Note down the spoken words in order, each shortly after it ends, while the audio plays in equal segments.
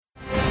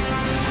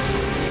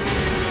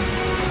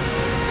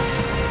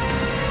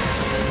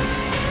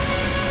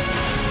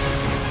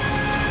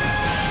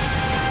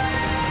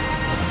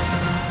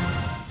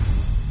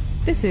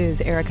This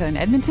is Erica in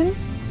Edmonton.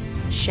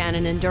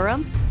 Shannon in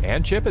Durham.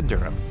 And Chip in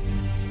Durham.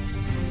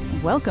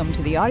 Welcome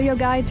to the audio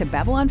guide to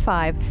Babylon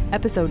 5,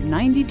 episode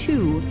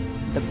 92,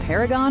 The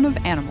Paragon of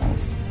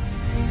Animals.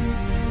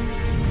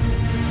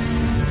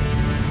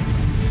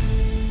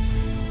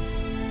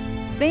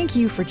 Thank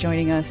you for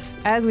joining us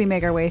as we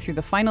make our way through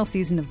the final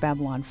season of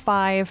Babylon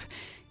 5.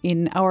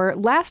 In our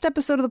last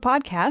episode of the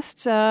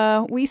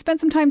podcast, we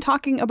spent some time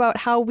talking about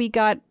how we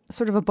got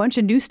sort of a bunch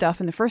of new stuff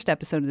in the first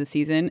episode of the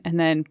season, and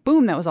then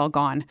boom, that was all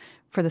gone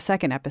for the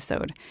second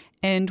episode.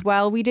 And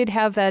while we did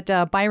have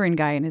that Byron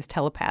guy and his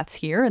telepaths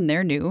here, and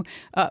they're new,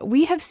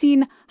 we have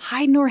seen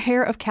hide nor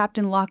hair of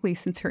Captain Lockley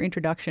since her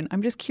introduction.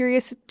 I'm just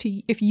curious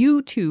if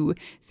you two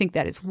think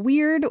that is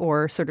weird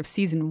or sort of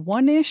season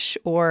one-ish,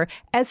 or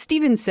as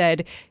Steven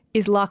said,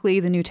 is Lockley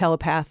the new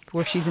telepath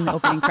where she's in the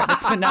opening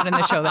credits but not in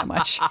the show that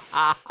much?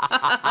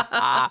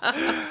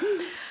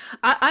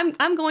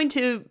 I'm going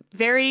to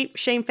very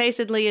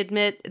shamefacedly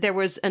admit there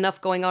was enough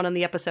going on in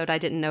the episode I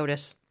didn't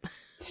notice.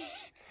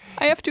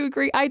 I have to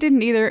agree. I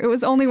didn't either. It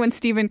was only when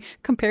Steven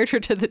compared her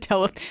to the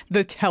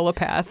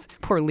telepath,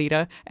 poor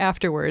Lita,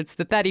 afterwards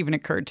that even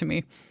occurred to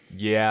me.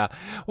 Yeah.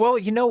 Well,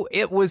 you know,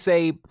 it was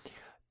a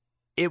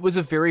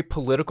very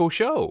political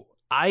show.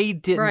 I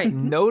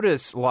didn't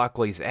notice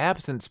Lockley's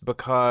absence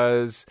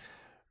because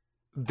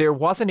there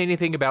wasn't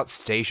anything about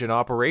station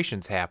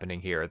operations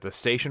happening here. The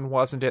station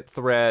wasn't at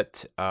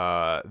threat.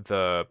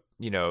 The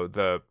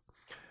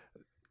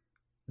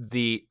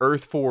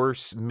Earth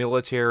Force,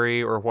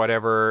 military, or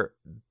whatever,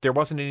 there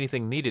wasn't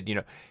anything needed. You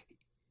know,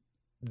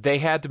 they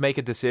had to make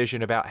a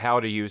decision about how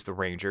to use the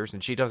Rangers,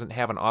 and she doesn't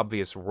have an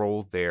obvious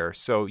role there.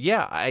 So,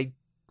 yeah, I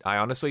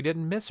honestly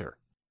didn't miss her.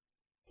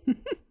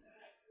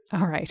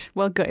 All right.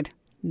 Well, good.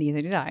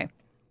 Neither did I.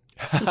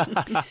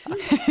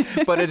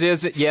 But it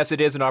is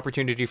an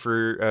opportunity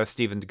for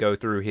Steven to go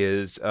through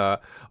his, oh,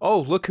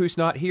 look who's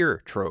not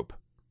here trope.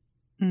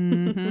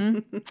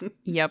 Mm-hmm.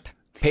 Yep.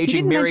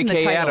 Paging Mary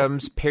Kay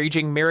Adams,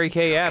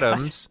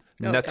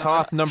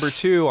 Natoth number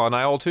 2 on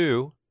aisle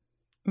 2.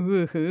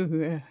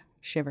 Ooh,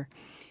 shiver.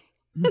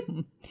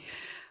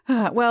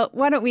 Well,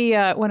 why don't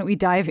we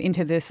dive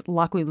into this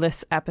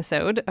Lockley-less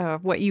episode?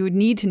 What you would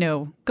need to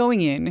know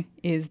going in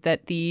is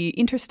that the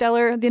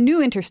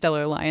new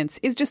Interstellar Alliance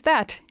is just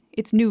that.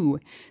 It's new.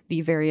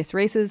 The various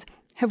races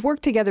have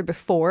worked together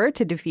before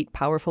to defeat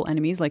powerful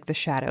enemies like the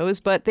Shadows,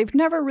 but they've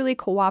never really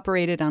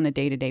cooperated on a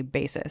day-to-day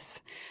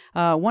basis.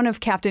 One of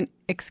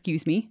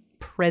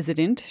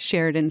President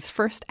Sheridan's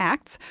first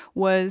acts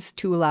was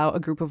to allow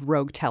a group of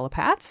rogue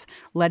telepaths,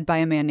 led by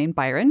a man named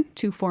Byron,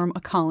 to form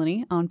a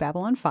colony on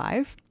Babylon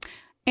 5.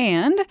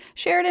 And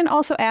Sheridan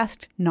also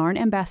asked Narn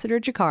Ambassador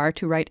Jakar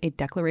to write a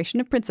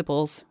declaration of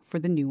principles for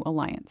the new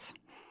alliance.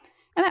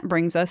 And that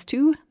brings us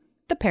to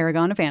the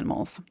Paragon of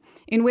Animals,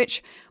 in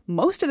which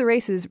most of the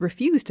races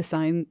refused to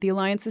sign the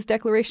alliance's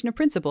declaration of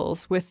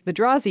principles, with the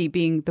Drazi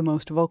being the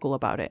most vocal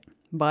about it.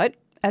 But,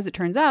 as it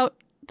turns out,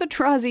 the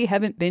Drazi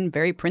haven't been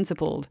very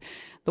principled.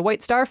 The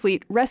White Star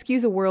Fleet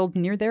rescues a world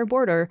near their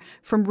border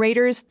from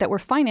raiders that were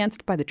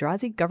financed by the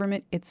Drazi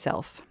government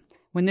itself.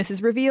 When this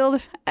is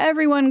revealed,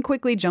 everyone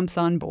quickly jumps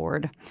on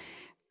board.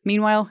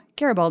 Meanwhile,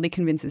 Garibaldi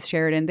convinces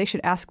Sheridan they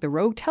should ask the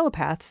rogue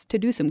telepaths to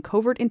do some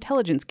covert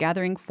intelligence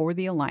gathering for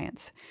the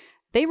alliance.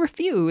 They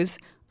refuse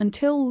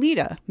until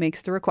Lita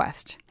makes the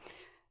request.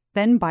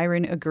 Then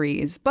Byron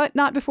agrees, but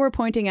not before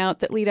pointing out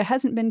that Lita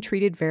hasn't been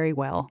treated very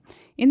well.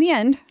 In the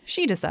end,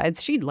 she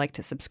decides she'd like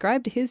to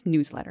subscribe to his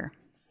newsletter.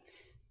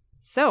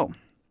 So,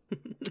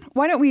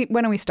 why don't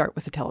we start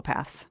with the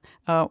telepaths?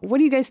 What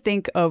do you guys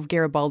think of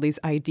Garibaldi's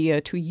idea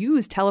to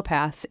use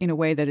telepaths in a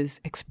way that is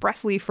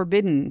expressly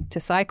forbidden to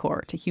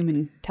Psychor, to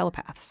human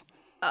telepaths?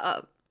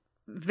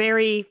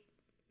 Very,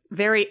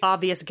 very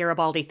obvious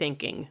Garibaldi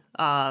thinking.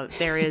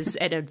 There is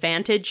an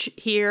advantage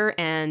here,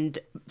 and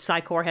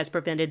Psychor has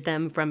prevented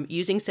them from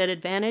using said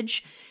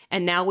advantage.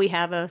 And now we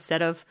have a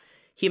set of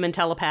human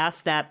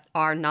telepaths that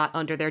are not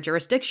under their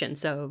jurisdiction.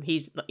 So he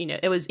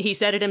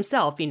said it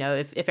himself,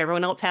 if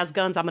everyone else has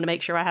guns, I'm going to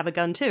make sure I have a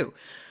gun too.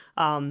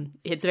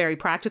 It's very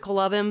practical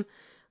of him.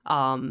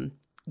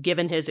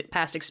 Given his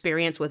past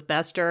experience with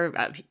Bester,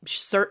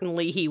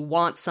 certainly he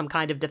wants some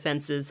kind of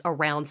defenses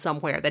around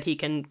somewhere that he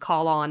can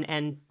call on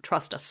and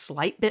trust a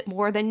slight bit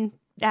more than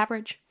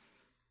average.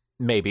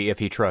 Maybe if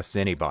he trusts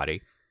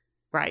anybody.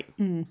 Right.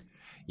 Mm.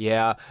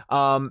 Yeah.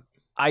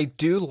 I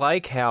do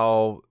like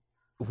how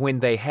when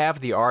they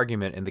have the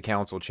argument in the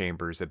council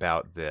chambers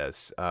about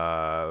this,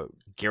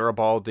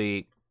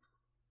 Garibaldi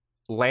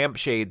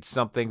lampshades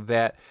something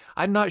that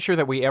I'm not sure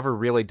that we ever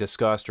really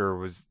discussed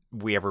or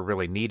we ever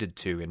really needed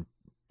to in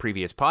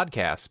previous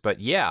podcasts. But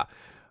yeah,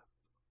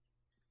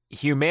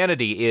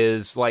 humanity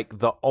is like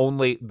the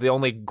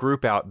only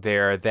group out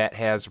there that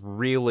has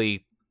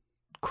really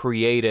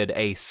created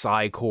a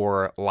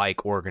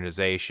Psychor-like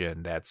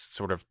organization that's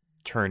sort of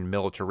turned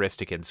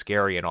militaristic and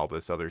scary and all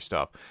this other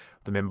stuff.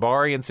 The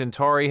Minbari and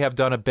Centauri have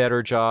done a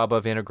better job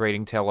of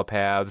integrating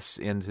telepaths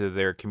into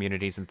their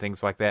communities and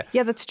things like that.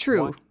 Yeah, that's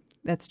true.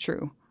 That's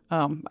true.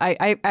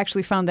 I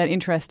actually found that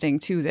interesting,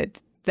 too,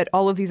 that that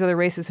all of these other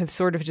races have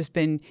sort of just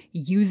been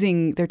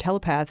using their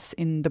telepaths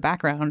in the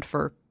background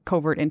for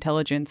covert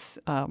intelligence.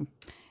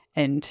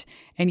 And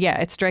yeah,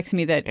 it strikes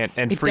me that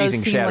and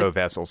freezing shadow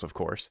vessels, of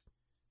course.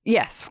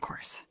 Yes, of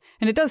course.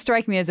 And it does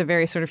strike me as a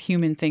very sort of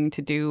human thing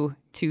to do,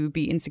 to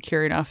be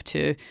insecure enough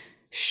to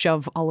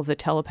shove all of the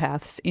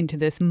telepaths into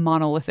this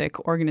monolithic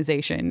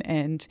organization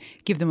and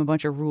give them a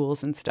bunch of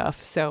rules and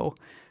stuff. So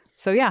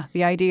yeah,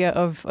 the idea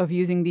of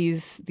using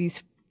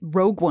these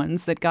rogue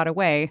ones that got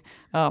away.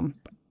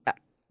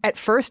 At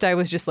first, I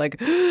was just like,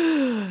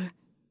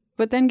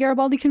 but then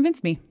Garibaldi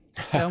convinced me.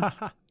 So.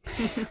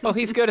 Well,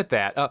 he's good at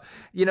that.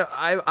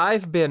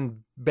 I've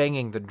been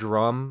banging the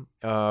drum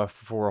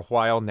for a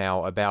while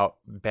now about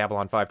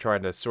Babylon 5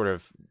 trying to sort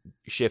of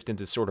shift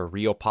into sort of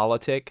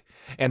realpolitik.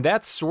 And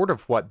that's sort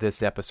of what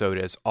this episode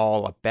is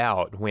all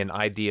about, when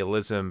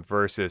idealism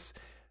versus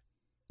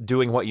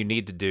doing what you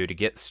need to do to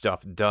get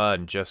stuff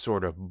done just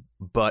sort of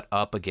butt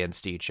up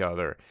against each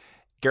other.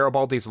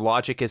 Garibaldi's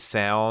logic is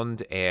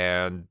sound,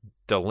 and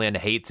Delenn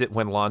hates it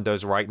when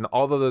Londo's right, and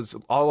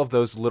all of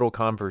those little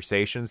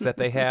conversations that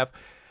they have.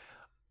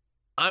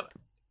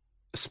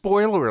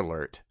 Spoiler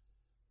alert.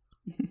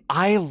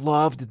 I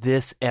loved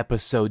this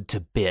episode to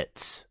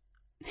bits.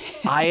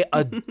 I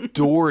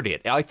adored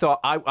it. I thought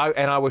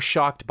I was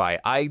shocked by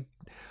it. I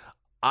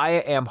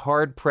am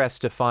hard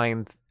pressed to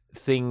find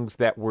things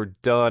that were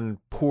done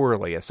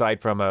poorly,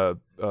 aside from a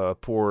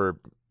poor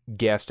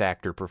guest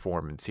actor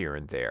performance here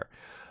and there.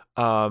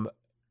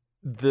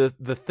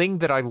 The thing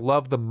that I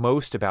love the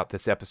most about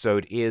this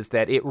episode is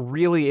that it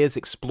really is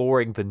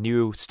exploring the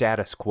new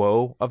status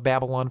quo of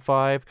Babylon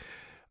 5.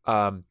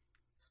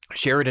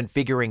 Sheridan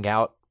figuring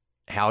out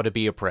how to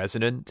be a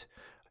president,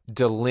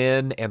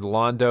 Delenn and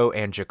Londo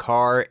and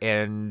Jakar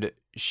and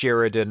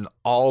Sheridan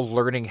all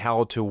learning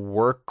how to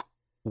work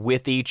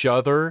with each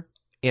other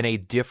in a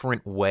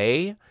different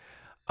way.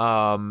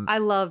 I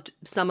loved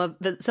some of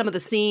the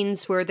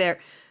scenes where they're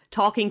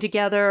talking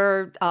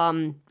together,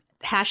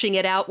 hashing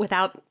it out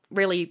without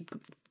really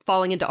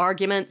falling into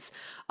arguments,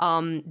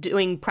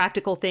 doing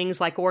practical things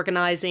like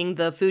organizing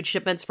the food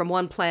shipments from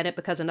one planet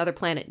because another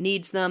planet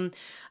needs them.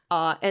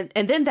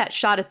 And then that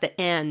shot at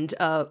the end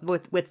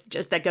with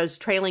just that goes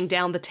trailing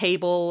down the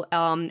table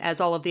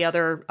as all of the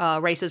other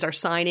races are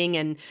signing,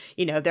 and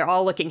they're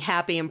all looking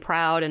happy and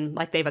proud and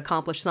like they've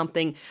accomplished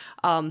something.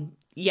 There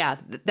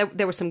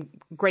were some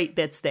great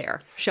bits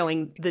there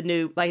showing the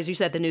new, like as you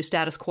said, the new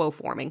status quo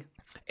forming.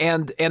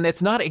 And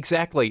it's not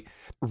exactly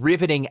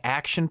riveting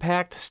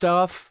action-packed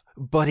stuff,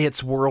 but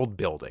it's world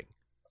building.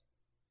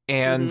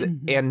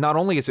 And not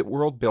only is it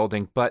world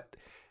building, but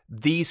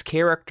these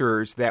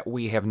characters that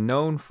we have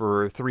known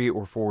for 3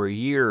 or 4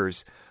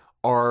 years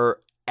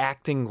are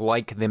acting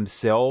like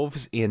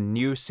themselves in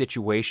new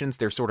situations.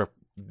 They're sort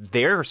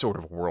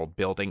of world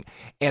building,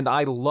 and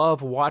I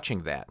love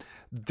watching that.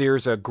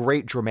 There's a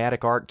great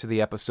dramatic arc to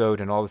the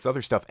episode and all this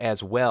other stuff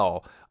as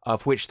well,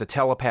 of which the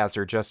telepaths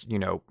are just,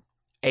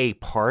 a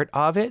part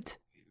of it,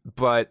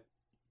 but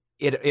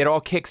it all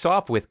kicks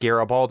off with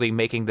Garibaldi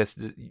making this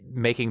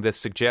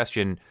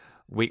suggestion.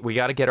 We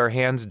got to get our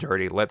hands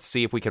dirty. Let's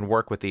see if we can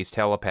work with these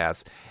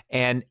telepaths.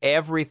 And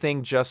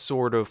everything just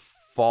sort of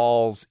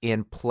falls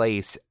in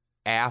place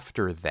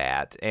after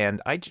that.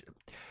 And I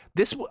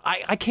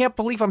can't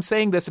believe I'm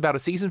saying this about a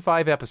season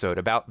 5 episode,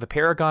 about the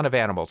Paragon of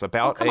Animals,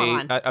 about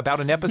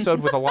an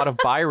episode with a lot of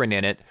Byron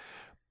in it.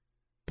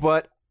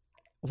 But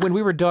when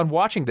we were done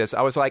watching this,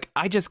 I was like,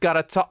 I just got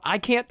to talk. I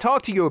can't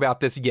talk to you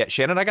about this yet,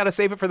 Shannon. I got to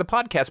save it for the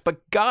podcast.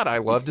 But God, I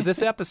loved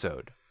this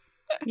episode.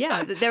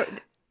 Yeah,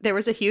 there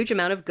was a huge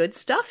amount of good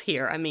stuff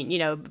here. I mean,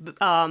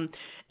 and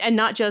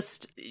not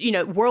just,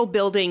 world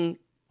building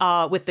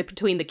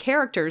between the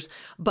characters,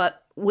 but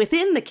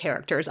within the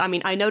characters. I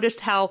mean, I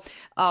noticed how,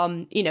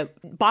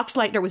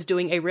 Boxleitner was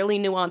doing a really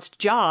nuanced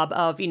job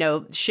of,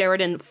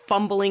 Sheridan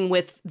fumbling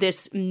with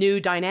this new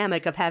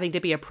dynamic of having to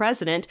be a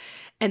president.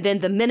 And then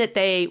the minute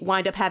they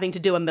wind up having to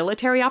do a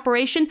military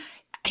operation,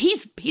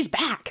 he's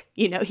back.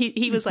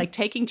 He was like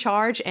taking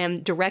charge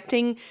and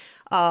directing,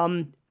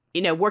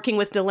 working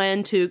with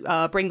Delenn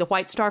to bring the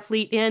White Star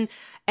Fleet in.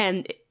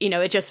 And,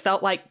 it just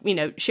felt like,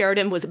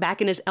 Sheridan was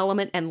back in his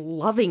element and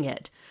loving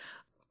it.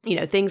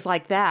 Things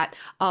like that.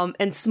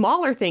 And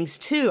smaller things,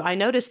 too. I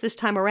noticed this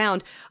time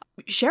around,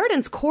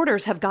 Sheridan's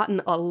quarters have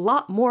gotten a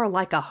lot more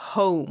like a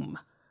home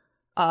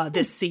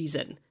this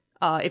season.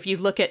 If you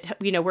look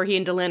at, where he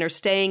and Delenn are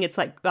staying, it's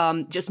like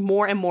just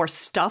more and more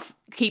stuff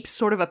keeps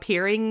sort of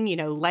appearing,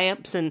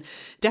 lamps and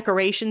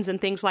decorations and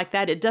things like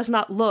that. It does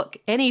not look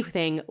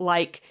anything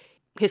like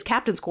his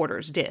captain's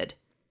quarters did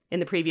in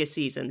the previous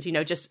seasons,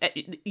 just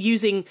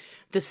using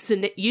the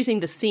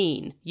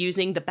scene,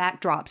 using the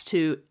backdrops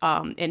to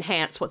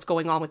enhance what's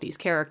going on with these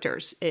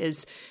characters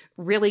is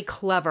really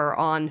clever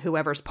on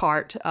whoever's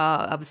part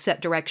of set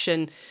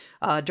direction,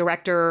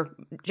 director,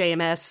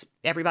 JMS,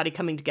 everybody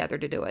coming together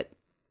to do it.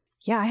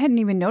 Yeah, I hadn't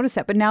even noticed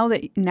that. But now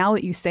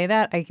that you say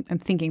that, I'm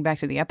thinking back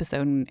to the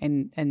episode,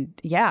 and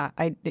yeah,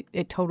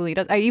 it totally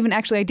does.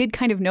 I did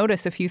kind of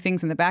notice a few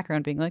things in the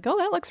background, being like, oh,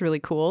 that looks really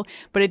cool.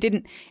 But it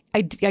didn't.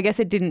 I guess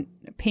it didn't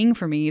ping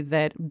for me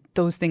that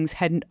those things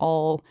hadn't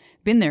all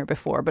been there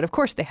before. But of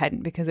course they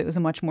hadn't, because it was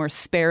a much more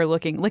spare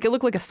looking. Like, it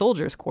looked like a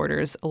soldier's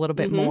quarters a little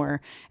bit more.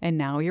 And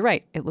now you're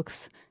right. It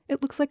looks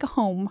like a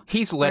home.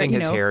 He's letting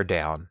his hair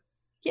down.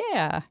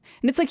 Yeah.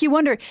 And it's like, you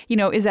wonder,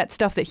 is that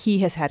stuff that he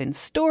has had in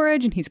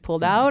storage and he's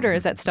pulled out, or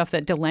is that stuff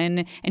that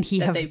Delenn and he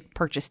have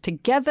purchased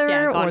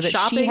together, or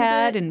that she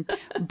had and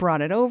brought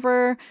it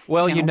over?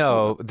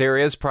 Well, there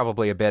is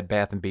probably a Bed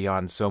Bath &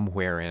 Beyond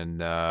somewhere in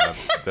the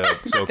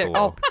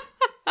Zocalo.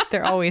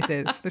 There always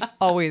is. There's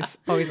always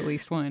at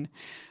least one.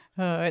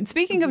 And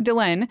speaking of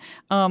Delenn,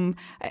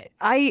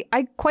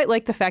 I quite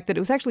like the fact that it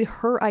was actually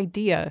her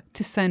idea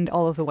to send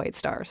all of the White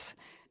Stars.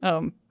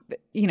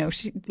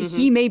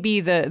 He may be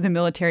the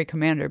military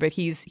commander, but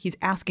he's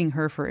asking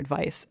her for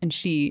advice, and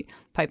she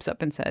pipes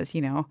up and says,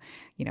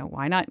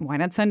 why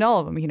not send all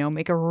of them?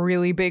 Make a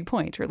really big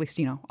point, or at least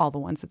all the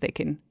ones that they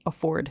can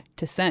afford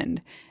to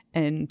send,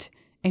 and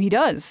he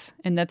does,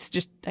 and that's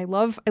just I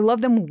love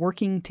them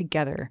working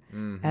together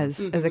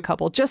as a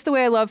couple, just the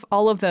way I love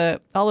all of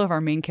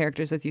our main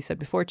characters, as you said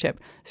before, Chip,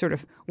 sort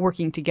of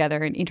working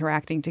together and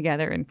interacting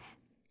together. And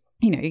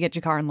you get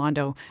Jakar and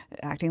Londo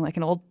acting like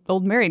an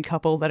old married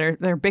couple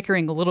they're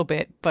bickering a little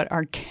bit, but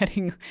are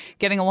getting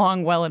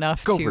along well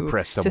enough to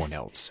repress someone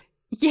else.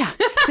 Yeah,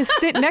 to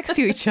sit next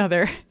to each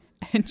other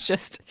and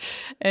just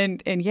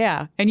and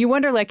you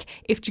wonder, like,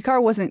 if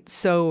Jakar wasn't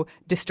so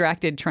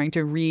distracted trying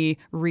to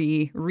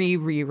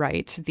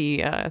rewrite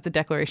the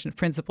Declaration of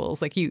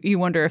Principles, like you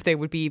wonder if they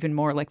would be even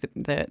more like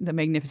the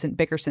magnificent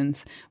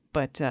Bickersons,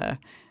 but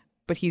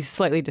he's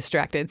slightly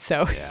distracted,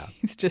 so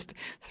he's just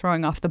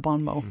throwing off the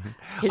bon mot.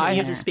 His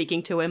muse is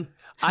speaking to him.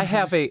 I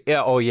have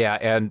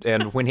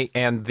and when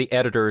the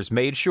editors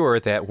made sure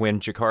that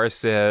when Jakar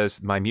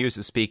says "my muse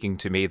is speaking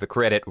to me," the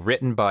credit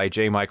written by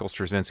J. Michael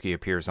Straczynski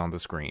appears on the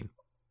screen.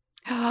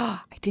 I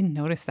didn't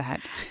notice that.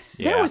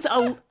 Yeah.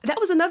 That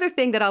was another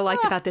thing that I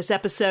liked about this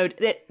episode.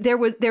 That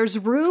there's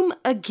room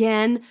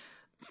again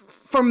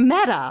for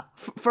meta,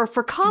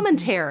 for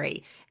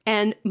commentary,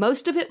 and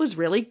most of it was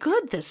really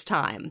good this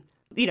time.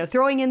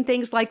 Throwing in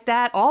things like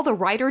that, all the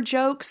writer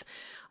jokes,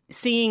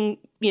 seeing,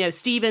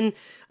 Steven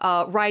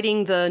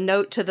writing the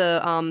note to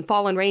the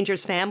Fallen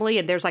Ranger's family,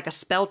 and there's like a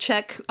spell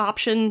check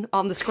option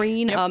on the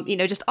screen. Yep.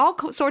 Just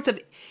all sorts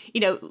of,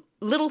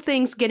 little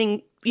things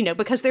getting,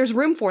 because there's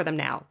room for them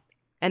now,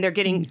 and they're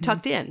getting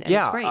tucked in, and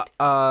it's great.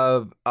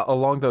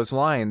 Along those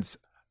lines,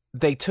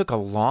 they took a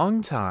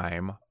long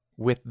time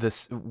with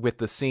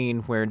the scene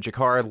where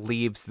Jakar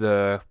leaves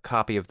the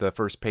copy of the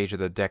first page of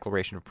the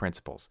Declaration of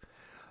Principles.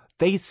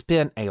 They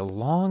spent a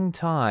long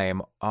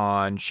time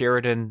on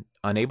Sheridan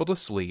unable to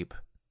sleep,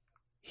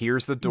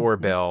 hears the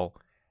doorbell,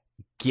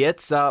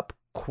 gets up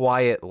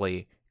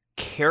quietly,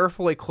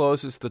 carefully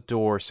closes the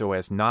door so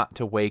as not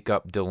to wake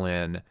up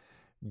Delenn,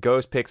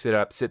 goes, picks it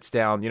up, sits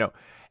down,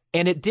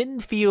 and it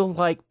didn't feel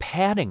like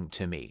padding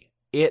to me.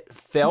 It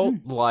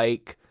felt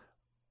like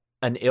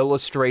an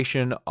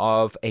illustration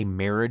of a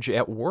marriage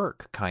at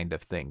work kind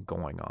of thing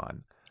going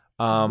on.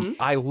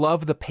 I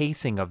love the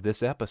pacing of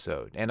this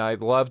episode, and I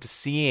loved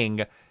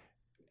seeing,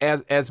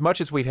 as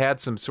much as we've had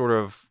some sort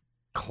of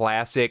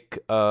classic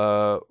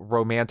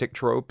romantic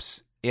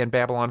tropes in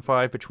Babylon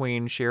 5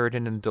 between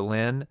Sheridan and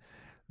Delenn,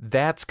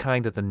 that's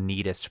kind of the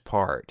neatest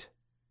part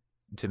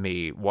to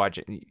me.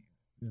 Watching,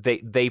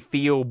 they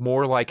feel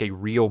more like a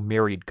real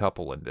married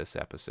couple in this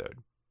episode.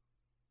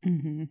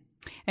 Mm-hmm.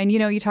 And,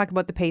 you talk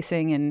about the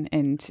pacing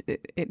and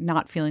it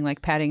not feeling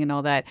like padding and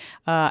all that.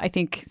 I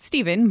think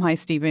my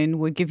Steven,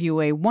 would give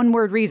you a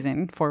one-word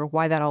reason for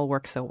why that all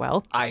works so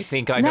well. I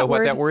think I know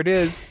what that word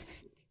is.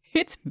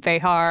 It's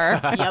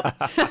Behar. Yep.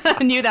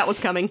 I knew that was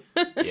coming.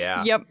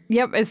 Yeah.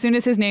 Yep. As soon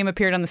as his name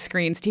appeared on the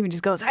screen, Steven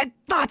just goes, I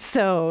thought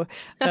so.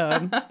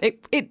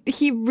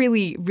 He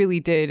really, really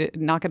did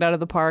knock it out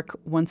of the park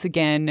once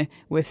again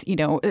with,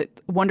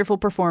 wonderful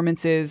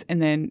performances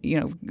and then,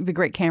 the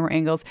great camera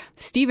angles.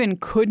 Steven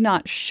could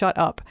not shut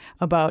up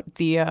about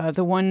the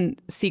one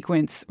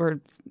sequence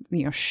or,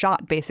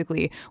 shot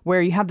basically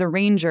where you have the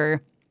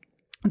Ranger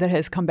that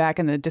has come back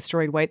in the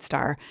destroyed White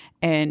Star,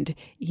 and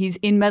he's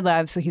in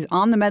MedLab, so he's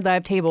on the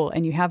MedLab table,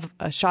 and you have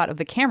a shot of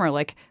the camera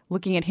like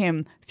looking at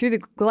him through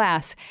the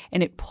glass,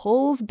 and it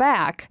pulls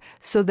back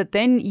so that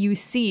then you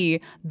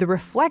see the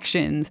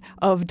reflections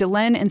of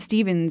Delenn and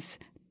Steven's,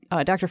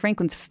 Dr.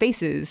 Franklin's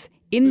faces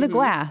in the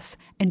glass,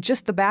 and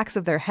just the backs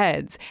of their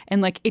heads,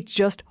 and like it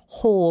just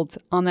holds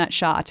on that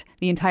shot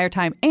the entire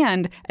time.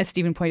 And as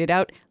Steven pointed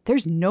out,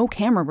 there's no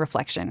camera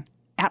reflection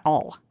at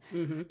all.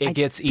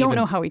 Mm-hmm. Don't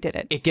know how he did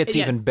it. It gets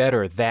even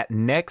better. That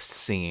next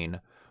scene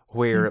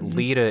where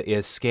Lita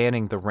is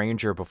scanning the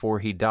Ranger before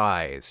he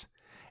dies,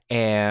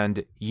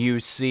 and you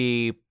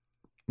see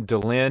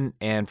Delenn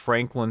and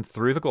Franklin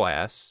through the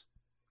glass.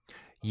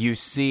 You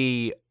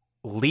see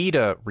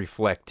Lita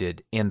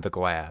reflected in the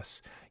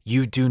glass.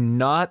 You do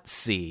not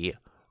see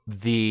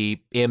the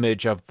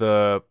image of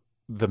the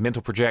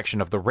mental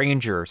projection of the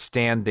ranger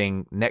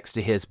standing next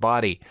to his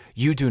body,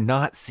 you do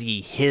not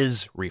see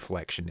his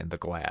reflection in the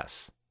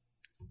glass.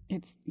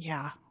 It's,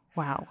 yeah.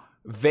 Wow.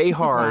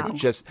 Vehar Wow.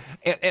 just,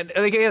 and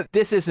again,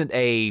 this isn't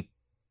a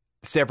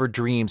Severed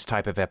Dreams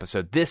type of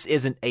episode. This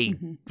isn't a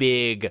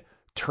big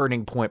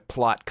turning point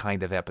plot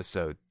kind of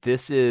episode.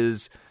 This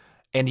is,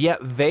 and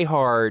yet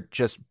Vehar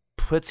just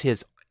puts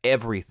his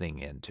everything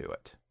into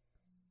it.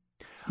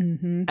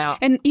 Now,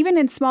 And even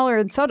in smaller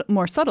and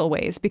more subtle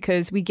ways,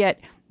 because we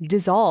get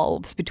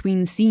dissolves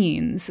between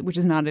scenes, which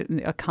is not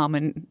a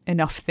common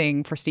enough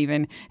thing for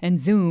Steven, and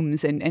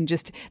zooms, and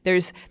just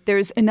there's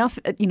enough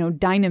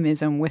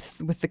dynamism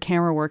with the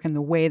camera work and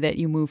the way that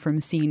you move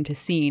from scene to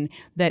scene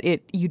that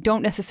you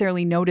don't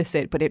necessarily notice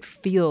it, but it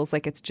feels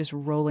like it's just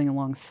rolling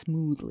along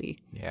smoothly.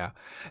 Yeah.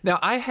 Now,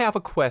 I have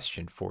a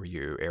question for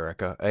you,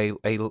 Erica,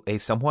 a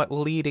somewhat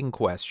leading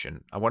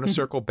question. I want to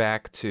circle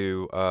back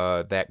to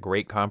that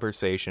great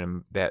conversation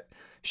that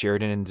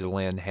Sheridan and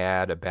Delenn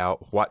had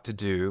about what to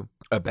do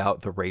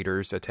about the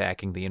Raiders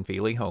attacking the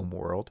Enfeeli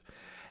homeworld.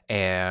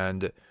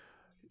 And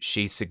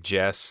she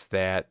suggests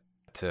that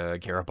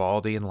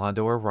Garibaldi and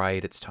Londo are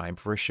right. It's time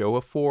for a show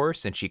of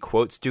force. And she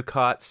quotes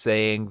Ducat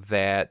saying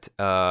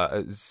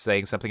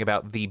something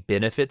about the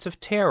benefits of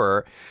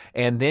terror.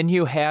 And then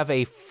you have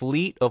a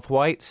fleet of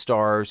white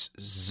stars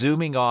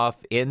zooming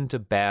off into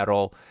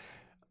battle.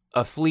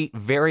 A fleet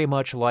very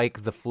much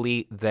like the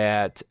fleet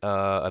that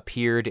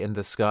appeared in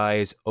the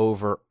skies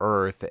over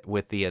Earth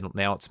with the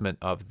announcement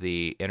of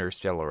the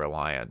Interstellar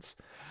Alliance.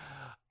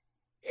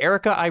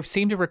 Erica, I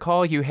seem to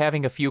recall you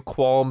having a few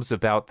qualms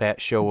about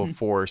that show of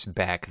force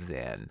back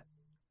then.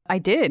 I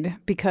did,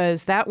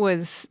 because that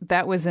was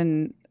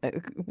an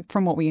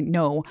from what we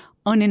know,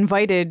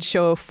 uninvited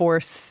show of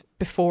force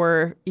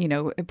before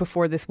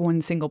this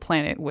one single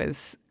planet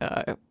was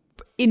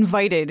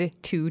invited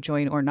to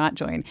join or not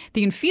join.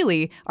 The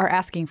Enfeeli are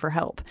asking for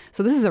help.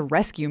 So this is a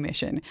rescue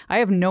mission. I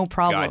have no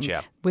problem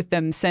with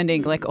them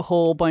sending like a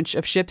whole bunch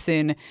of ships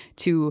in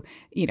to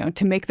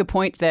make the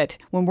point that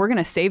when we're going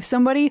to save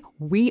somebody,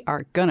 we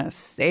are going to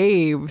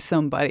save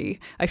somebody.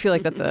 I feel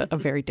like that's a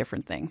very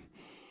different thing.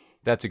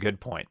 That's a good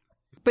point.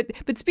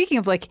 But speaking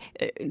of like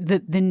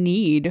the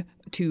need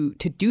to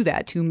do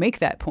that, to make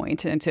that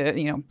point, and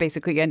to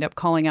basically end up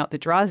calling out the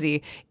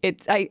Drazi,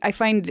 I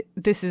find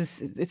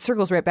it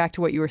circles right back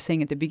to what you were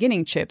saying at the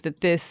beginning, Chip,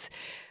 that this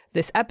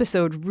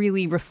episode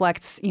really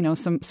reflects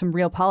some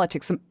real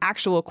politics, some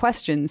actual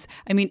questions.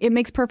 I mean, it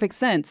makes perfect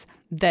sense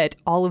that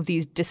all of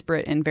these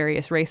disparate and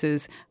various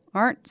races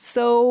aren't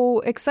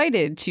so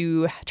excited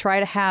to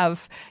try to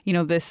have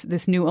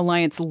this new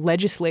alliance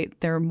legislate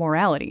their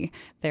morality.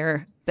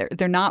 They're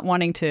not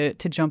wanting to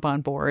jump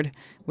on board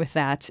with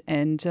that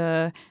and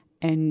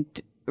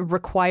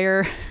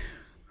require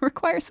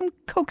some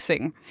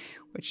coaxing,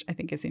 which I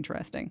think is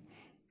interesting.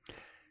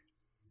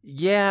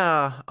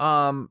 Yeah,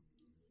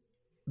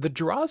 the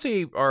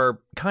Drazi are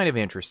kind of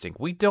interesting.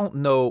 We don't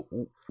know.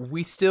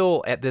 We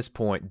still, at this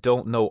point,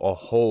 don't know a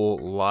whole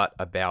lot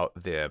about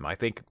them. I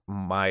think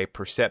my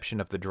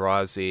perception of the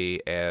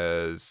Drazi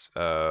as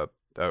a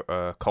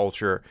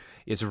culture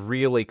is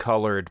really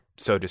colored,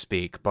 so to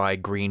speak, by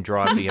green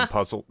Drazi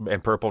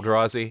and purple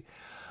Drazi.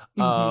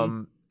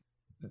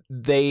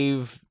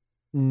 They've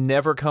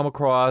never come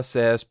across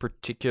as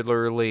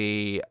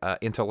particularly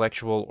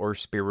intellectual or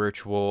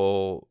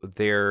spiritual.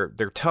 They're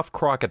tough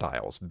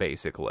crocodiles,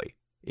 basically,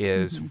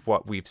 is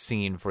what we've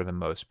seen for the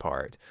most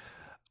part.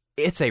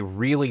 It's a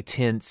really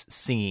tense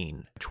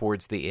scene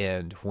towards the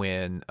end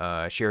when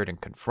Sheridan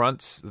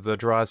confronts the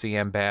Drazi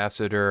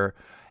ambassador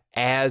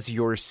as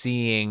you're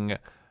seeing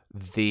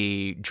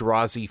the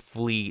Drazi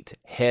fleet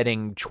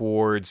heading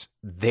towards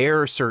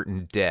their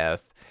certain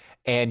death,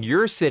 and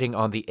you're sitting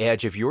on the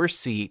edge of your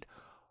seat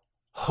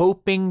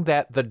hoping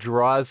that the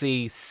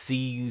Drazi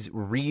sees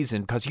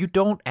reason, because you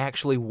don't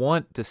actually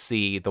want to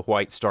see the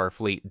White Star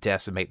Fleet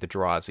decimate the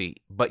Drazi,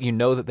 but you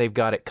know that they've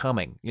got it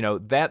coming.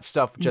 That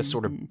stuff just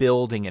sort of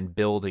building and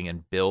building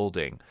and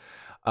building.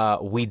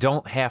 We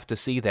don't have to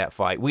see that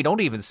fight. We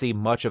don't even see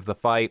much of the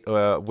fight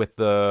with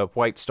the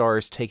White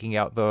Stars taking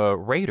out the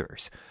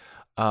Raiders.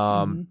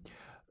 The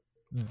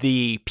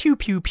pew,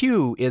 pew,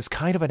 pew is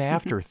kind of an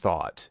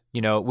afterthought.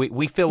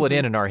 We fill it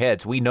in our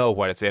heads. We know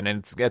what it's in,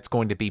 and it's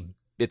going to be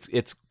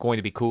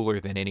cooler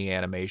than any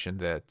animation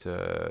that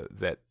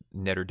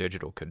Netter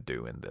Digital could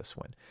do in this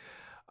one.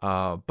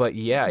 But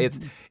yeah, it's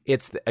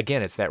that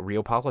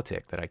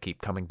realpolitik that I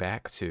keep coming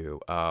back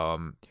to.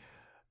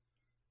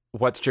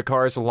 What's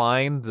Jakar's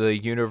line? The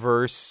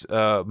universe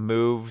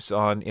moves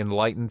on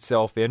enlightened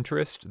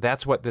self-interest.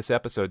 That's what this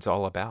episode's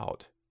all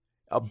about.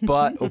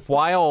 But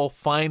while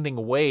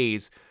finding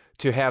ways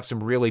to have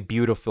some really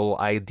beautiful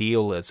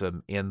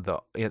idealism in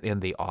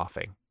the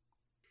offing.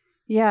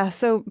 Yeah.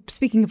 So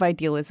speaking of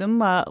idealism,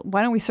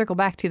 why don't we circle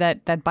back to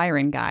that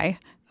Byron guy,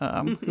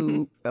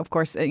 who, of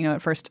course,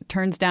 at first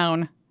turns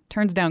down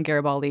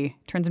Garibaldi,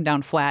 turns him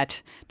down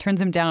flat,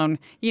 turns him down,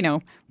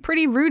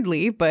 pretty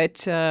rudely,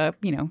 but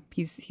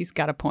he's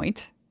got a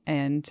point,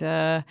 and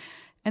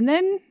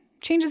then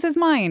changes his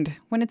mind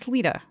when it's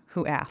Lita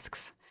who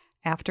asks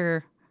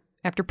after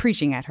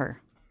preaching at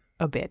her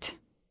a bit.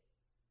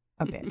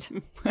 How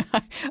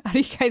do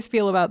you guys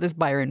feel about this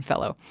Byron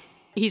fellow?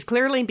 He's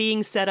clearly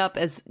being set up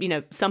as,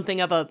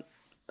 something of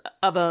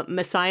a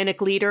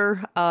messianic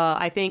leader.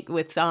 I think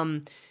with,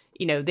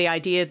 the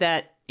idea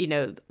that,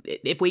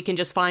 if we can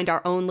just find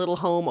our own little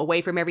home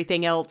away from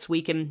everything else,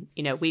 we can,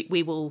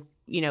 we will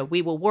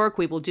work,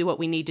 we will do what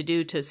we need to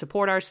do to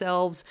support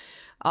ourselves.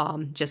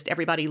 Just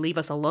everybody leave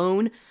us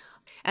alone.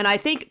 And I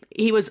think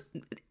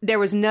there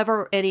was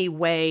never any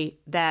way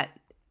that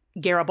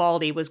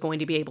Garibaldi was going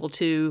to be able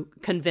to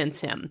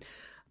convince him.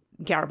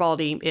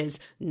 Garibaldi is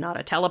not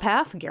a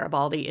telepath.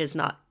 Garibaldi is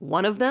not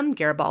one of them.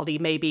 Garibaldi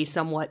may be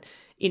somewhat,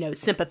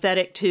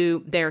 sympathetic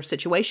to their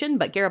situation,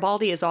 but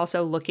Garibaldi is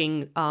also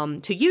looking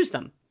to use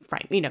them.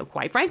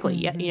 Quite frankly,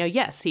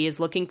 yes, he is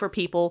looking for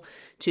people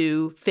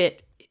to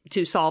fit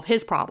to solve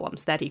his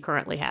problems that he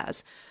currently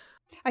has.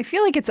 I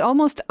feel like it's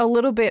almost a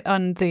little bit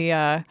on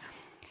the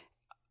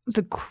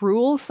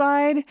cruel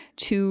side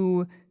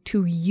to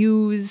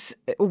use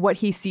what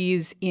he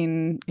sees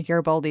in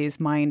Garibaldi's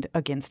mind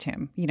against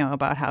him,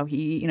 about how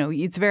he,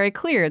 it's very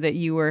clear that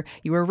you were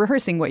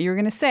rehearsing what you were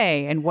going to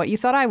say and what you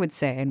thought I would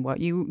say and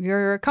what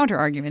your counter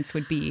arguments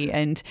would be.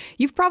 And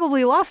you've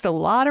probably lost a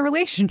lot of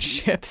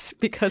relationships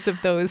because of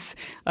those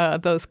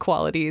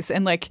qualities.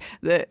 And that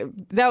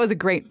was a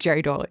great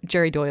Jerry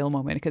Doyle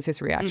moment, because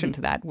his reaction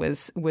to that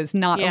was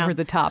not over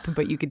the top,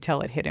 but you could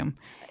tell it hit him.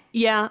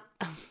 Yeah.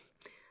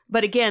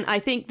 But again, I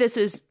think this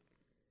is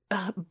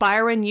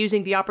Byron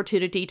using the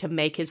opportunity to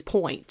make his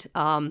point.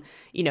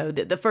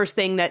 The first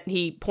thing that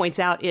he points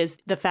out is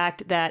the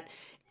fact that,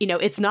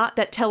 it's not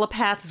that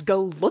telepaths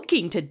go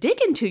looking to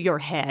dig into your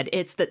head.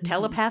 It's that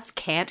telepaths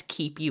can't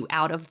keep you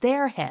out of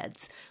their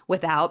heads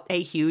without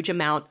a huge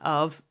amount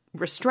of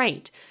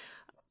restraint.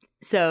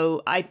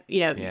 So I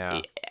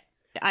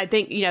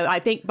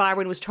think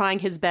Byron was trying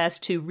his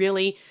best to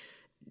really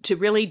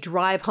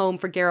drive home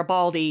for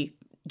Garibaldi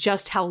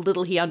just how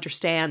little he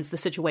understands the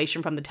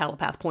situation from the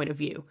telepath point of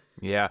view.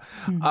 Yeah.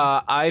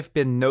 I've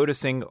been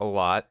noticing a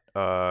lot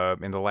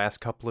in the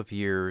last couple of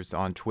years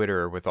on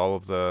Twitter with all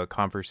of the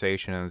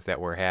conversations that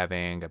we're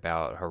having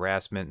about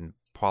harassment and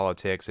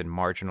politics and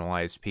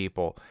marginalized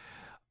people.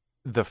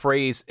 The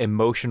phrase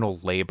emotional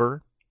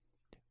labor,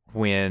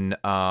 when,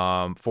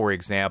 for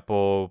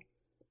example,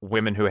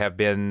 women who have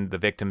been the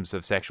victims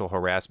of sexual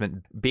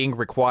harassment being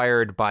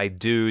required by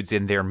dudes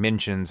in their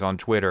mentions on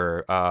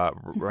Twitter,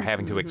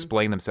 having to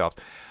explain themselves.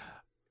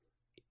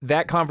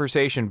 That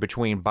conversation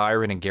between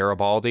Byron and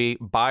Garibaldi,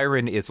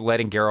 Byron is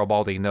letting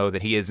Garibaldi know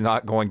that he is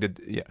not going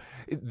to...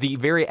 The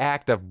very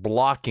act of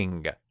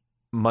blocking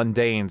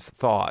Mundane's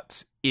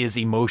thoughts is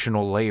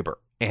emotional labor,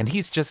 and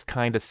he's just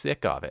kind of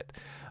sick of it.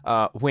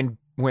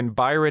 When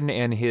Byron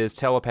and his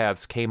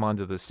telepaths came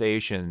onto the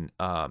station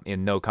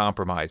in No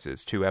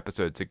Compromises 2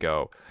 episodes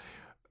ago,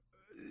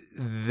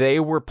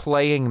 they were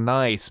playing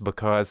nice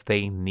because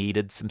they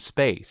needed some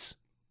space.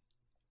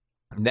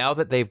 Now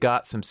that they've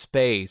got some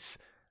space,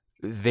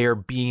 they're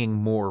being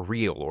more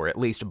real, or at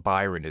least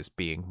Byron is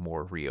being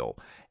more real.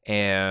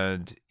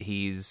 And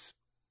he's,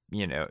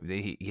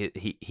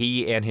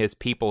 he and his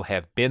people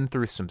have been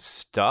through some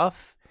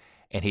stuff,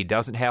 and he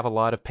doesn't have a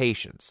lot of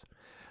patience.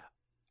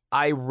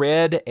 I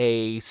read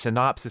a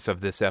synopsis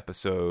of this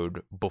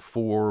episode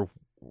before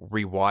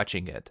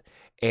rewatching it,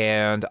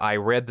 and I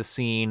read the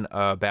scene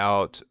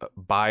about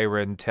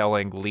Byron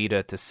telling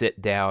Lita to sit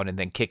down and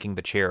then kicking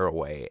the chair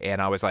away,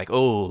 and I was like,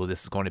 "Oh,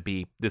 this is going to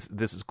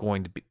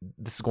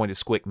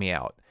squick me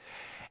out."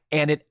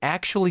 And it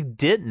actually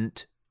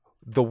didn't.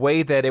 The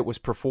way that it was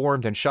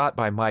performed and shot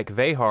by Mike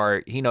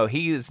Vehar,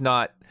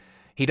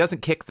 he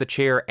doesn't kick the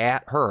chair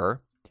at her.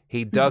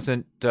 He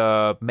doesn't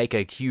make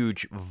a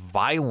huge,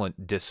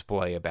 violent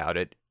display about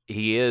it.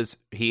 He is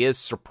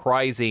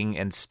surprising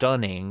and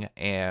stunning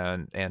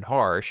and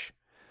harsh.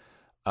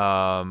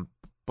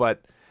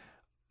 But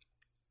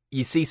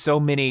you see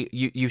so many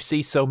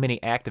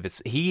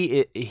activists.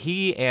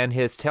 He and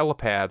his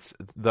telepaths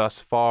thus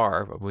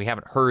far. We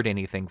haven't heard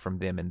anything from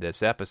them in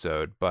this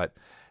episode, but.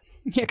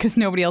 Yeah, because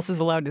nobody else is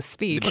allowed to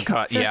speak.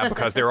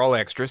 Because they're all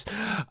extras.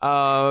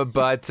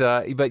 But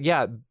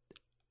yeah.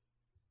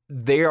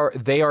 They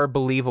are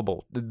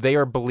believable. They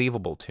are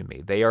believable to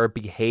me. They are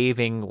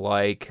behaving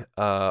like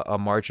a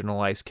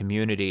marginalized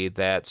community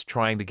that's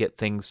trying to get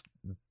things,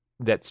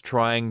 that's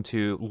trying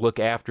to look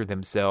after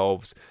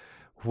themselves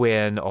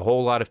when a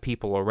whole lot of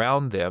people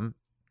around them,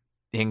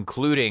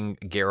 including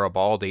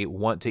Garibaldi,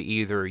 want to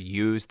either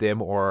use them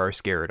or are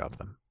scared of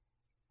them.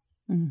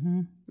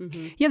 Mm-hmm.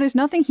 Mm-hmm. Yeah, there's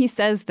nothing he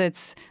says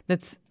that's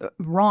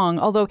wrong,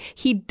 although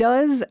he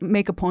does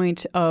make a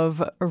point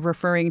of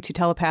referring to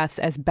telepaths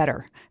as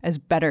better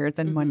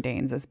than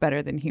mundanes, as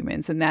better than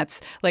humans. And that's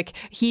like,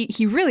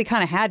 he really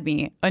kind of had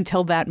me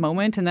until that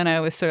moment. And then I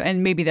was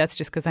and maybe that's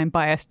just because I'm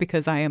biased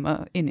because I am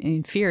an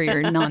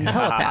inferior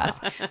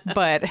non-telepath.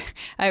 But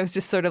I was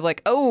just sort of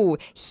like, oh,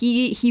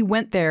 he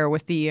went there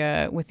with the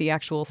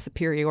actual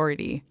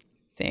superiority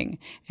thing.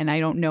 And I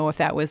don't know if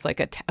that was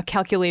like a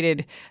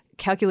calculated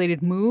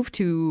calculated move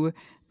to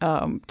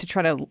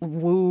try to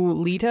woo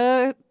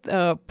Lita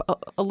a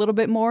little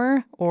bit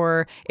more,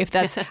 or if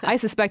that's, I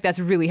suspect that's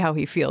really how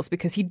he feels,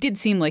 because he did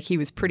seem like he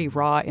was pretty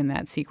raw in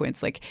that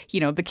sequence. Like,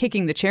 the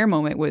kicking the chair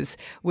moment was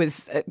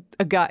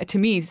a guy, to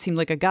me, seemed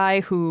like a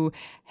guy who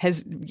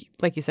has,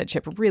 like you said,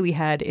 Chip, really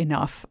had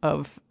enough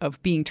of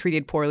being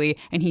treated poorly,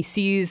 and he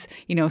sees,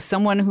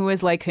 someone who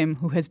is like him,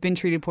 who has been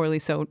treated poorly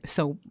so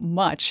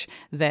much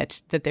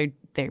that they're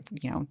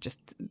just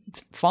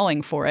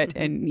falling for it,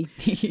 and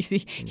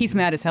he's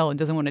mad as hell and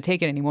doesn't want to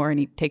take it anymore, and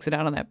he takes it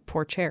out on that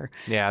poor chair.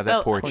 Yeah,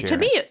 that poor chair.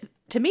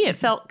 To me, it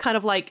felt kind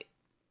of like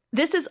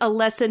this is a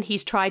lesson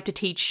he's tried to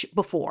teach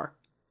before.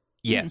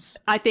 Yes,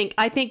 I think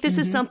this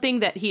is something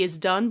that he has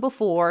done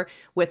before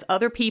with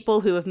other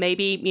people who have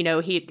maybe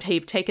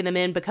he've taken them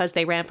in because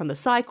they ran from the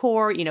Psi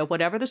Corps,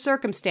 whatever the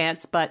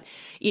circumstance, but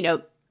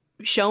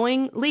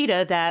showing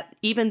Lita that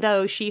even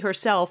though she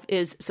herself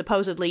is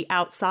supposedly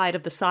outside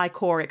of the Psi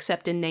Corps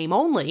except in name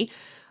only,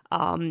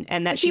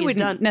 and that she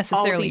wouldn't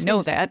necessarily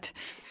know that.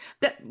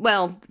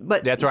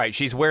 But that's right.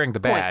 She's wearing the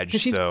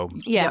badge, so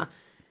yeah,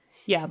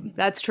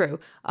 that's true.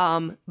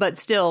 But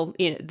still,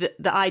 the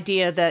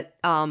idea that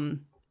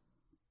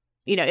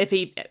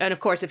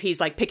if he's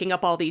like picking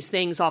up all these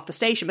things off the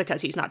station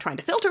because he's not trying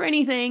to filter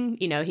anything,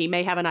 he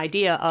may have an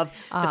idea of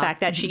the fact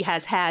that she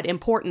has had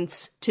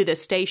importance to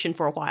this station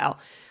for a while.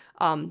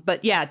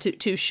 But yeah,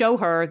 to show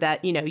her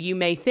that, you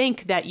may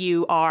think that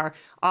you are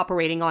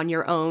operating on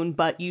your own,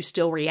 but you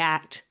still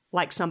react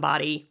like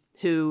somebody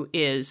who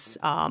is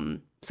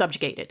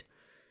subjugated.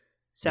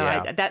 So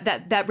yeah.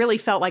 that really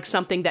felt like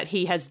something that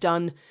he has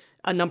done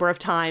a number of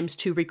times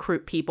to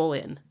recruit people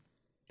in.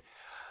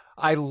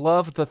 I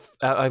love that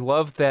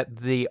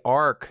the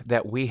arc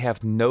that we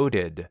have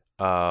noted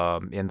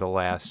in the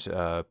last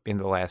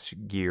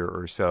year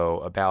or so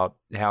about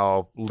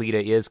how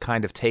Lita is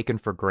kind of taken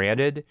for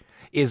granted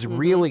is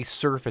really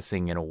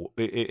surfacing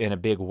in a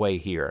big way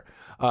here.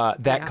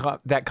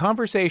 That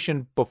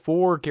conversation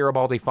before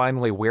Garibaldi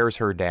finally wears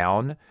her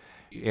down,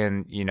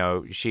 and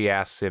she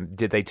asks him,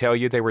 "Did they tell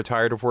you they were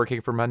tired of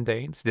working for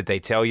mundanes? Did they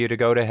tell you to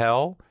go to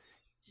hell?"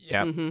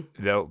 Yeah,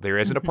 though there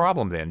isn't a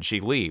problem. Then she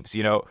leaves.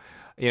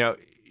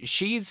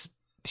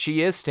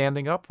 She is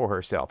standing up for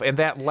herself. And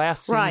that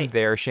last scene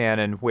there,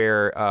 Shannon,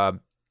 where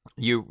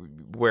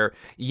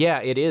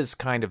it is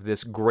kind of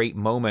this great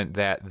moment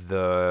that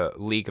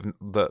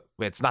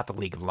it's not the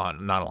League of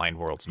Non-Aligned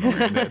Worlds, the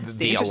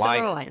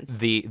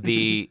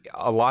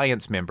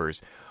Alliance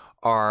members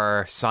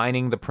are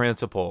signing the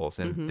principles,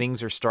 and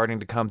things are starting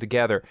to come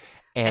together.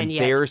 And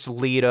there's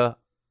Lita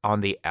on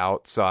the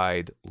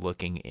outside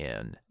looking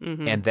in.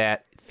 And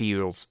that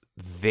feels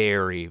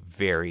very,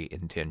 very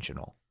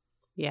intentional.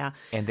 Yeah.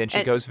 And then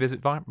she goes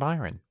visit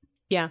Byron.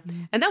 Yeah.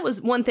 And that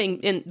was one thing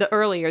in the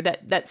earlier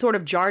that sort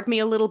of jarred me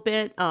a little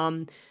bit,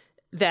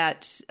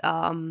 that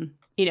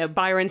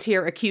Byron's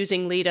here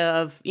accusing Lita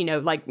of,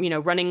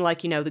 running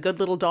like, the good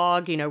little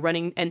dog,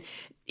 running. And,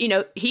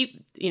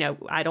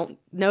 I don't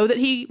know that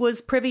he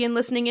was privy and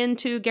listening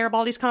into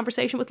Garibaldi's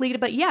conversation with Lita,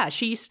 but yeah,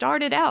 she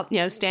started out,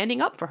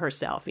 standing up for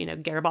herself.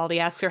 Garibaldi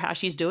asks her how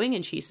she's doing,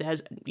 and she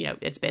says,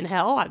 it's been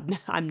hell.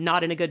 I'm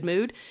not in a good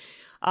mood.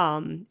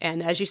 And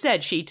as you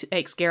said, she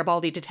takes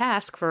Garibaldi to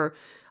task for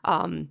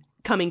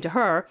coming to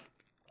her.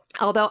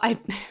 Although I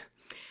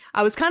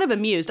was kind of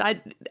amused.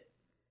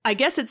 I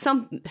guess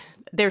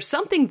there's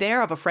something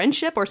there of a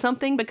friendship or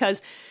something,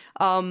 because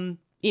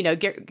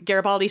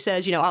Garibaldi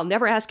says, I'll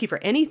never ask you for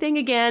anything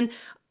again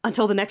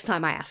until the next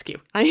time I ask you.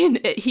 I mean,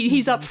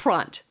 he's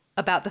upfront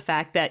about the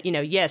fact that,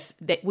 yes,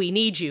 that we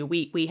need you.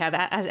 We have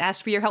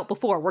asked for your help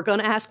before. We're going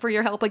to ask for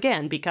your help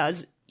again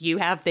because you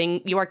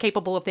are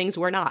capable of things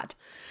we're not.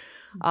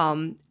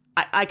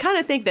 I kind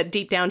of think that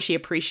deep down she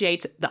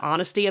appreciates the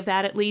honesty of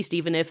that, at least,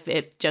 even if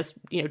it just,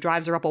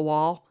 drives her up a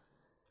wall.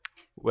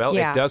 Well,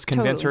 it does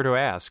convince her to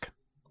ask.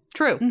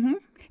 True. Mm-hmm.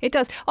 It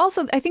does.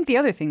 Also, I think the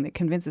other thing that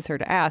convinces her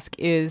to ask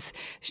is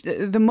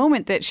the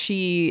moment that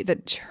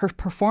her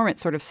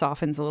performance sort of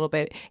softens a little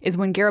bit is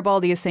when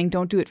Garibaldi is saying,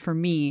 "Don't do it for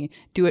me,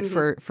 do it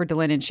for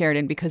Delenn and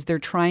Sheridan," because they're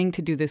trying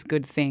to do this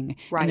good thing,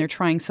 and they're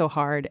trying so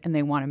hard, and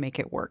they want to make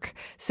it work.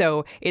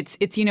 So it's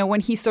when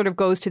he sort of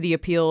goes to the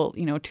appeal,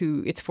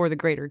 to it's for the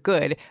greater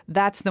good.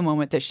 That's the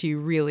moment that she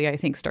really, I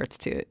think, starts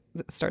to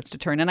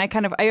turn. And I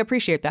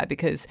appreciate that,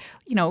 because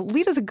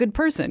Lita's a good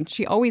person.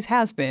 She always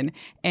has been,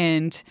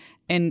 and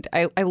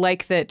I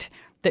like that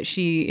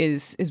she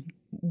is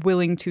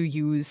willing to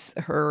use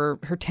her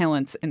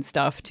talents and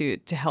stuff to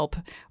help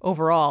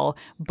overall.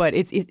 But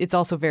it's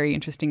also very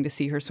interesting to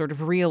see her sort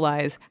of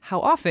realize how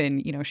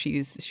often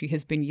she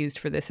has been used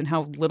for this and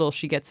how little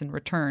she gets in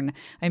return.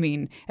 I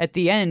mean, at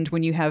the end,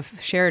 when you have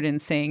Sheridan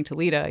saying to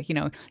Lita,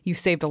 "You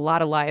saved a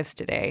lot of lives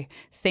today.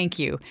 Thank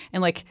you,"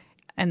 and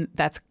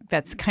that's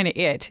kind of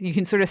it. You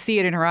can sort of see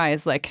it in her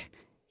eyes, like,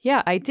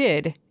 "Yeah, I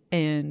did."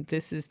 And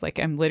this is like,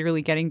 I'm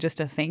literally getting just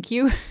a thank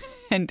you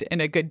and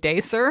a good day,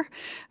 sir,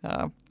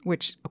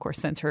 which, of course,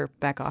 sends her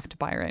back off to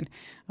Byron,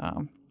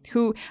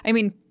 who, I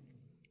mean,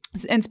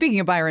 And speaking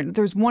of Byron,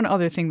 there's one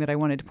other thing that I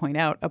wanted to point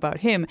out about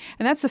him,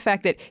 and that's the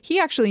fact that he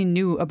actually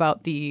knew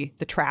about the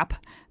trap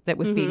that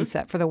was being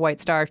set for the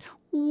White Star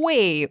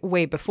way,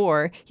 way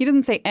before. He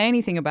doesn't say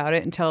anything about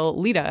it until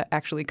Lita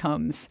actually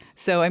comes.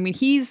 So, I mean,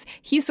 he's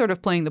sort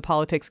of playing the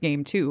politics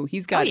game, too.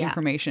 He's got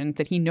information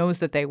that he knows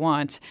that they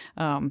want.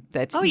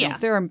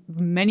 There are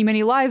many,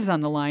 many lives on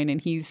the line, and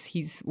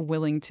he's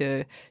willing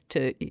to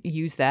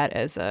use that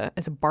as a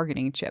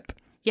bargaining chip.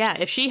 Yeah,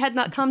 if she had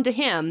not come to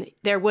him,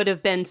 there would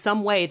have been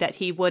some way that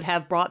he would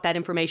have brought that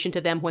information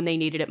to them when they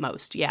needed it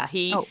most. Yeah,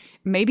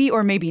 maybe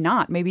or maybe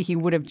not. Maybe he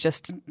would have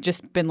just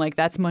been like,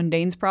 "That's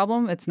Mundane's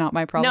problem. It's not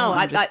my problem."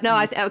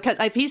 No, because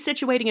if he's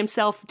situating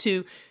himself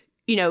to,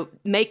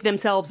 make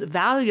themselves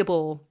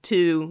valuable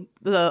to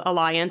the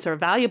Alliance or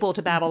valuable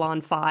to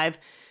Babylon 5.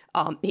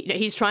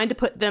 He's trying to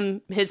put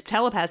his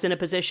telepaths in a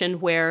position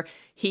where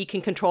he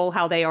can control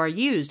how they are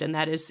used, and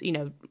that is,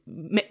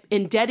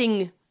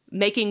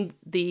 making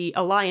the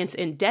Alliance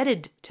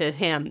indebted to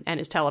him and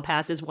his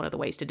telepaths is one of the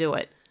ways to do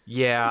it.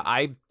 Yeah,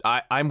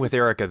 I'm with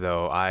Erica,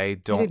 though. I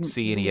don't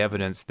see any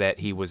evidence that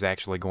he was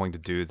actually going to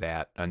do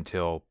that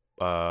until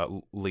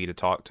Lita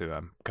talked to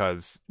him,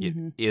 because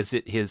is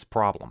it his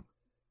problem?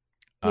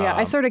 Yeah,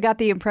 I sort of got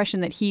the impression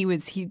that he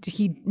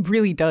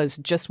really does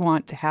just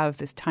want to have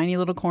this tiny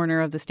little corner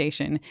of the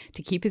station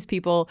to keep his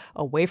people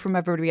away from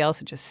everybody else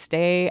and just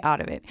stay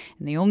out of it.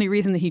 And the only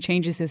reason that he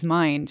changes his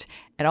mind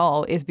at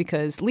all is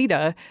because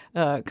Lita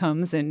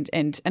comes and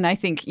I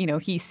think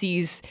he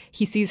sees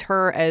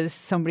her as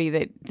somebody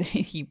that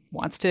he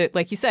wants to,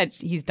 like you said,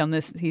 he's done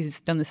this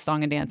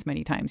song and dance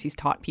many times. He's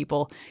taught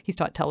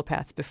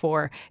telepaths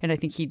before, and I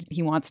think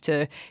he wants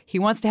to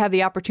have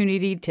the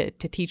opportunity to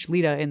teach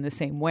Lita in the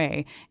same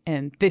way.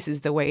 And this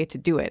is the way to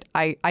do it.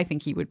 I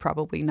think he would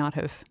probably not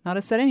have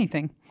said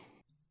anything.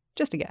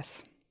 Just a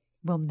guess.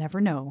 We'll never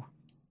know.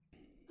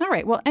 All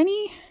right. Well,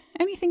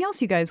 anything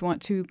else you guys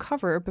want to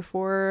cover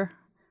before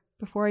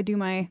I do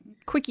my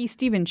quickie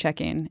Steven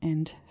check-in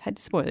and head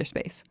to spoiler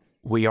space?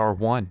 We are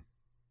one.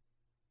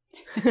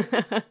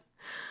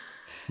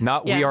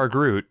 Not we are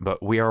Groot,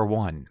 but we are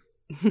one.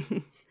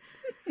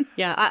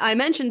 Yeah, I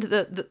mentioned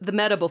the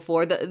meta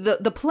before.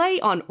 The play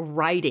on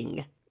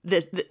writing.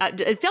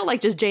 It felt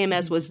like just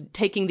JMS was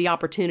taking the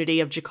opportunity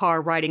of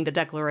G'Kar writing the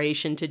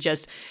Declaration to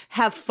just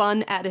have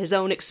fun at his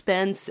own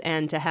expense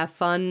and to have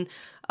fun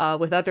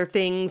with other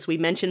things. We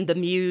mentioned the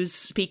Muse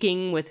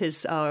speaking with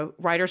his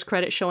writer's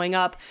credit showing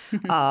up.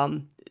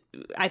 I'm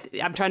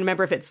trying to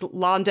remember if it's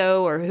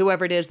Londo or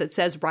whoever it is that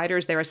says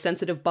writers, they're a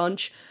sensitive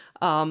bunch.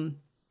 All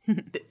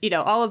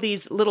of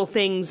these little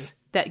things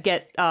that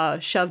get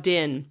shoved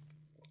in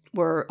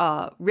were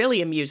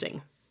really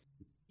amusing.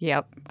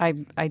 Yep,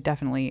 I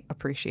definitely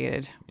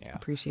appreciated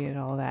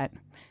all of that.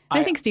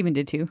 I think Steven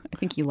did too. I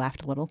think he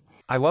laughed a little.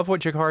 I love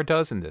what G'Kar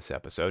does in this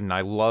episode, and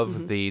I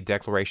love the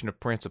Declaration of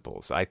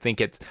Principles. I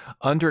think it's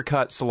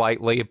undercut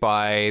slightly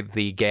by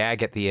the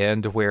gag at the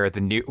end where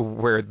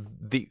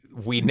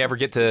we never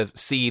get to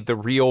see the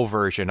real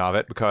version of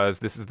it because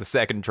this is the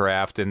second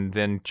draft, and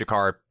then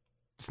G'Kar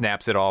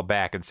snaps it all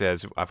back and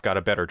says, "I've got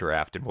a better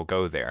draft, and we'll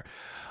go there."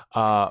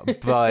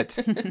 But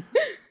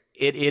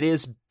It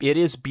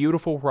is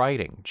beautiful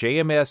writing.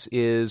 JMS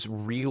is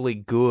really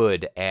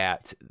good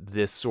at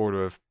this sort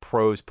of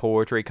prose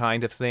poetry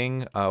kind of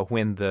thing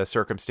when the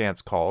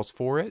circumstance calls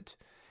for it.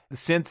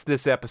 Since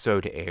this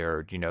episode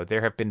aired,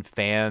 there have been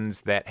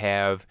fans that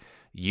have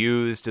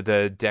used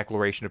the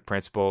Declaration of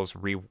Principles,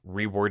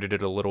 reworded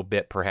it a little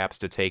bit, perhaps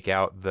to take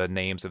out the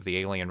names of the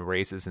alien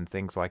races and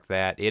things like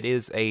that. It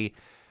is a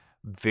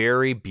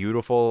very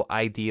beautiful,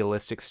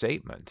 idealistic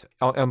statement.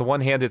 On the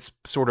one hand, it's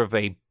sort of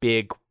a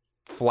big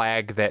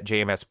flag that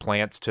JMS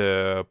plants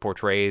to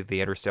portray the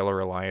Interstellar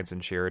Alliance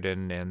and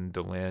Sheridan and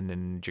Delenn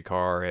and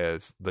G'Kar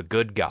as the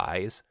good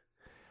guys.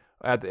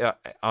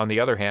 On the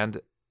other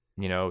hand,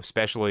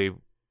 especially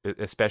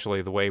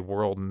the way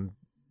world and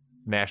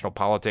national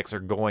politics are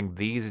going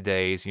these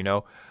days,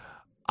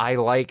 I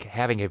like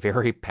having a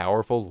very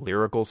powerful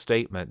lyrical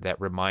statement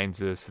that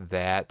reminds us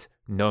that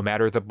no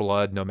matter the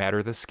blood, no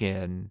matter the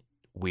skin,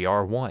 we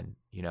are one.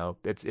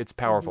 It's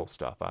powerful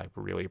stuff. I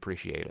really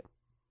appreciate it.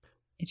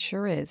 It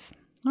sure is.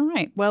 All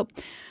right. Well,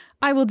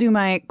 I will do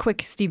my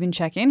quick Steven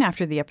check-in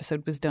after the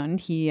episode was done.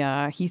 He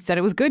said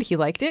it was good. He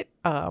liked it.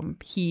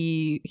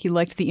 He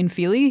liked the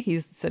Infili. He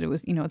said it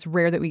was, it's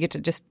rare that we get to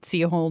just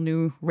see a whole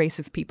new race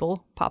of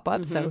people pop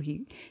up. So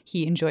he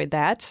enjoyed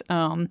that.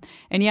 And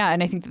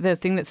I think the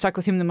thing that stuck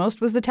with him the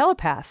most was the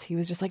telepaths. He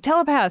was just like,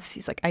 telepaths.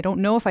 He's like, I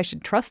don't know if I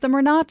should trust them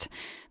or not.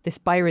 This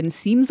Byron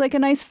seems like a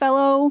nice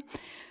fellow.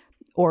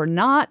 Or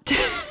not.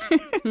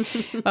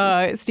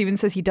 Steven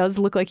says he does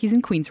look like he's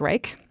in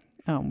Queensryche,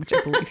 which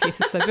I believe he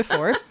has said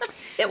before.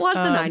 It was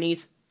the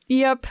 90s.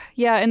 Yep.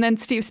 Yeah. And then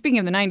speaking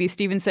of the 90s,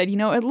 Steven said,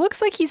 it looks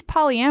like he's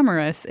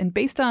polyamorous. And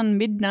based on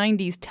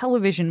mid-90s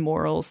television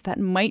morals, that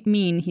might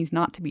mean he's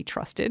not to be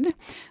trusted.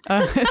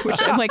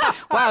 Which I'm like,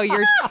 wow,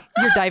 you're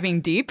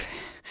diving deep.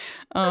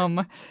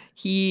 But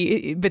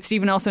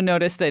Stephen also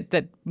noticed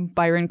that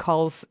Byron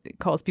calls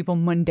people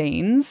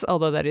mundanes,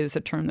 although that is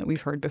a term that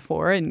we've heard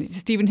before. And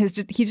Stephen he's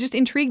just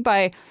intrigued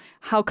by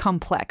how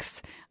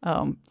complex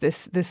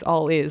this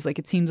all is. Like,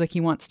 it seems like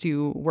he wants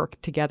to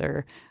work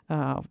together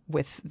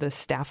with the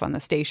staff on the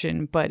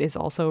station, but is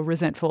also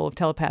resentful of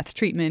Telepath's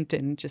treatment.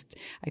 And I just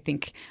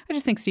think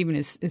Stephen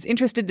is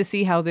interested to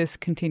see how this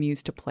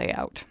continues to play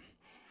out.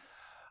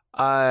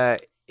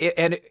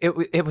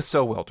 It was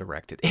so well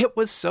directed. It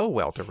was so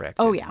well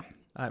directed. Oh yeah.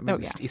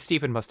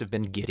 Stephen must have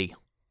been giddy.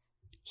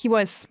 He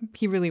was.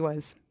 He really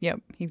was.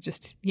 Yep. He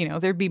just,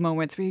 there'd be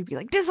moments where he'd be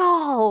like,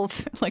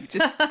 dissolve, like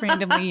just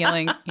randomly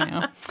yelling,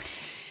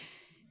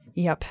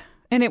 Yep.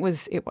 And it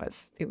was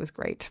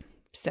great.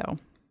 So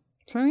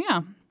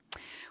yeah.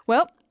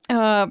 Well,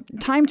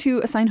 time to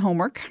assign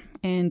homework.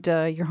 And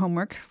your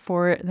homework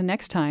for the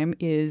next time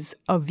is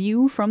A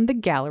View from the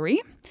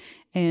Gallery.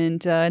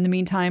 And in the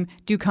meantime,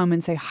 do come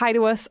and say hi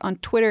to us on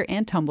Twitter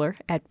and Tumblr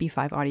at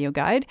B5 Audio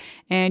Guide.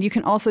 And you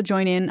can also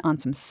join in on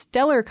some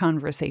stellar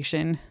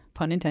conversation,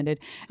 pun intended,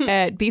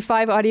 at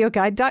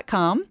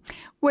b5audioguide.com,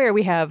 where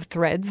we have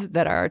threads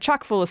that are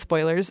chock full of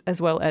spoilers, as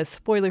well as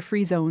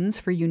spoiler-free zones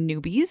for you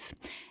newbies.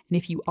 And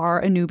if you are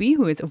a newbie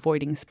who is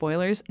avoiding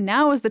spoilers,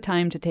 now is the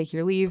time to take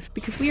your leave,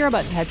 because we are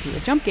about to head through a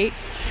jump gate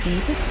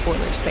into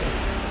spoiler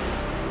space.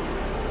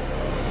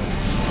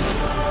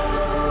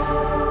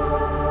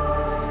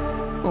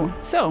 Oh,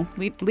 so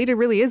Lita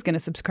really is going to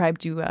subscribe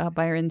to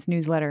Byron's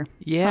newsletter.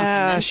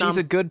 Yeah, she's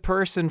a good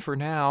person for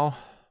now.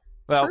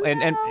 Well,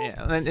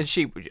 and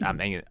she, I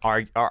mean,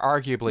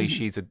 arguably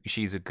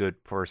she's a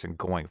good person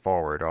going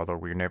forward. Although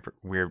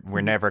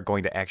we're never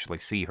going to actually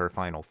see her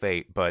final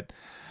fate. But,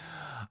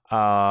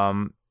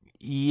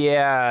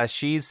 yeah,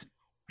 she's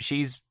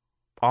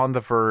on the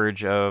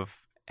verge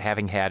of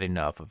having had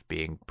enough of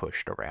being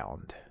pushed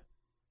around.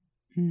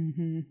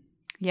 Mm-hmm.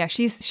 Yeah,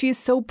 she's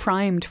so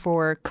primed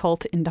for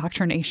cult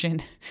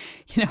indoctrination.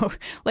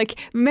 Like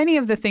many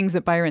of the things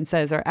that Byron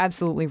says are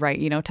absolutely right.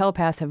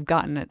 Telepaths have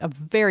gotten a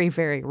very,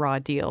 very raw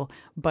deal,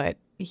 but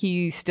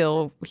he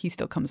still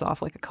comes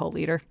off like a cult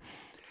leader.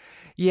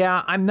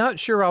 Yeah, I'm not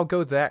sure I'll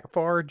go that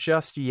far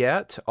just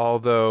yet.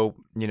 Although,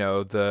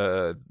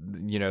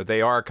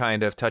 they are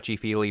kind of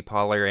touchy-feely,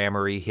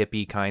 polyamory,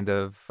 hippie kind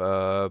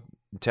of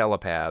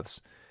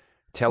telepaths.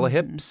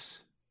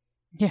 Telehips?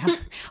 Yeah.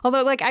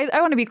 Although, like, I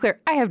want to be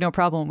clear, I have no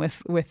problem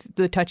with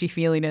the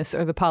touchy-feeliness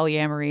or the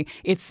polyamory.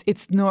 It's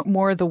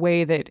more the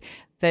way that,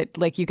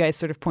 like you guys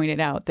sort of pointed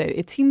out, that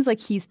it seems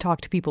like he's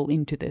talked people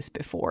into this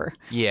before.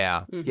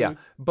 Yeah, yeah.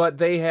 But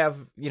they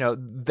have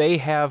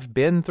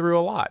been through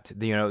a lot.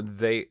 They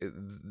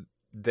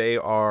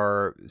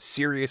are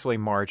seriously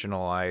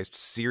marginalized,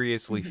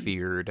 seriously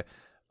feared.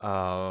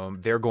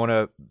 They're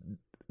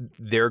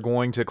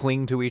going to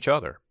cling to each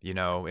other.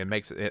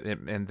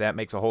 And that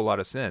makes a whole lot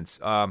of sense.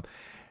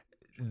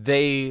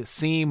 They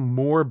seem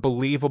more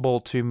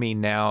believable to me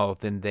now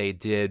than they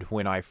did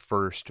when I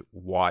first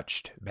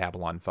watched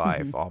Babylon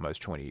 5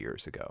 almost 20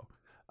 years ago.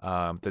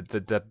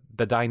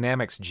 The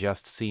dynamics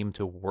just seem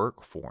to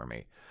work for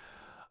me.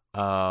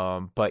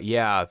 But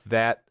yeah,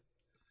 that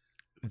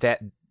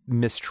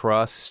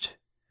mistrust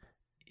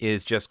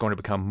is just going to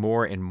become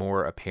more and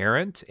more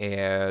apparent,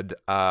 and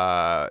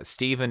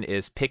Stephen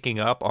is picking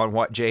up on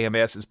what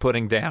JMS is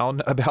putting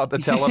down about the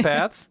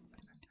telepaths.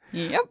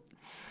 Yep.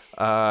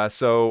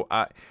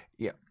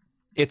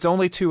 It's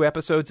only 2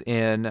 episodes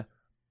in.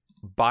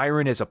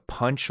 Byron is a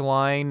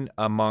punchline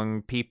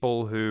among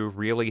people who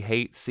really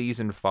hate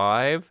season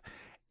 5,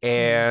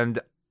 and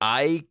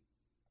I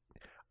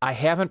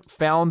haven't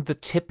found the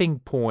tipping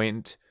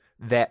point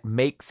that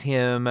makes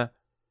him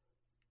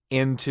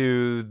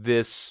into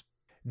this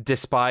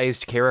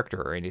despised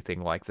character or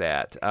anything like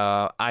that.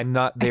 I'm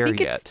not there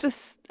yet.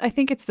 I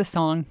think it's the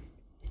song.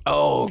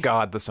 Oh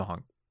God, the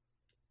song.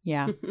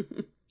 Yeah,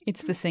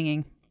 it's the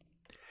singing.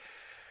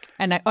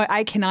 And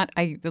I can't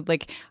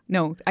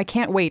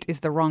wait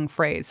is the wrong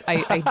phrase.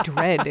 I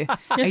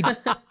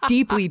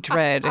deeply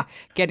dread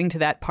getting to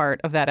that part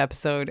of that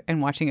episode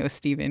and watching it with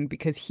Stephen,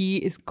 because he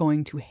is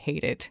going to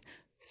hate it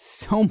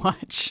so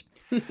much.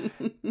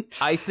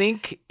 I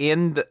think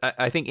in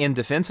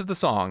defense of the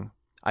song,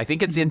 I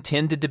think it's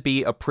intended to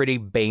be a pretty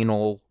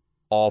banal,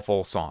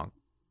 awful song.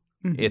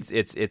 Mm-hmm.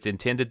 It's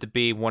intended to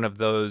be one of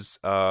those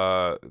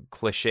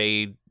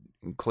cliched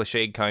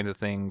kind of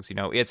things.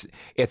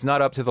 It's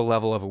not up to the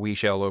level of a We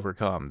Shall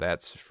Overcome,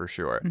 that's for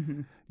sure.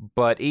 Mm-hmm.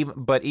 But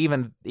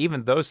even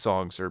those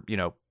songs are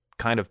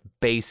kind of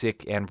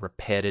basic and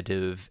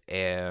repetitive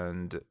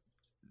and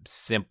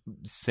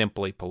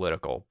simply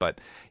political. But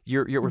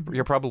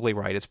you're probably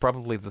right. It's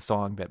probably the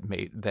song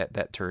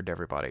that turned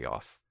everybody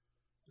off.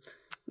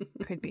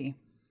 Could be.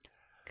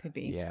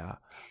 Yeah.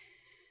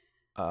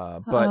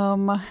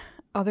 But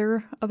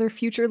other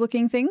future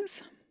looking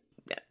things.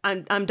 I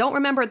don't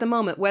remember at the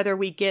moment whether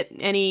we get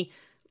any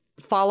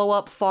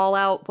follow-up,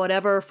 fallout,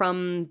 whatever,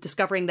 from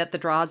discovering that the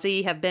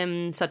Drazi have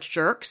been such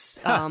jerks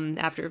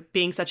after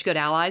being such good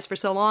allies for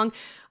so long.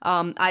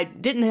 I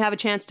didn't have a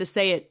chance to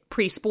say it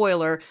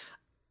pre-spoiler,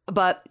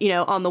 But,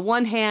 on the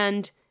one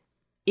hand,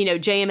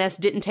 JMS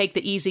didn't take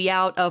the easy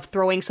out of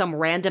throwing some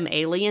random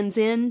aliens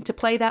in to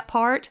play that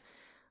part.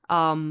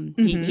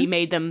 He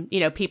made them,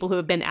 people who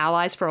have been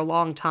allies for a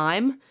long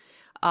time.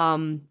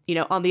 On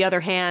the other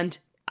hand,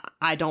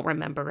 I don't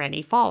remember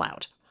any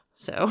Fallout.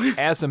 So,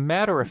 as a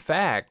matter of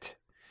fact,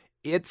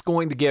 it's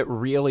going to get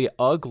really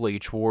ugly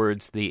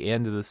towards the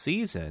end of the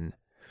season.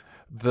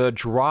 The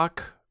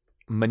Drakh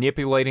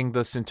manipulating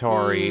the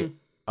Centauri,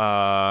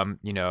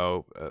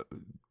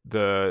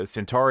 the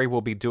Centauri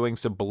will be doing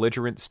some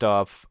belligerent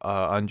stuff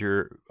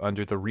under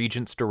the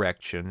Regent's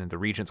direction, and the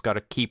Regent's got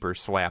a keeper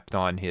slapped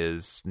on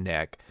his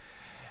neck.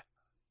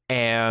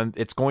 And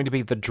it's going to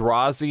be the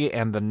Drazi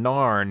and the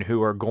Narn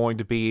who are going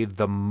to be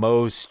the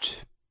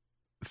most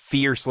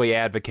fiercely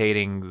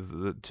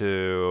advocating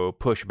to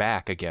push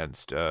back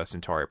against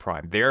Centauri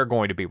Prime. They're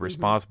going to be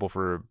responsible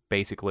for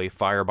basically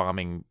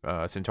firebombing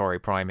Centauri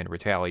Prime in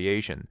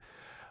retaliation.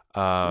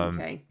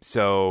 Okay.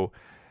 So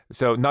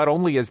not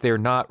only is there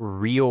not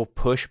real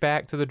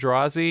pushback to the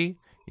Drazi,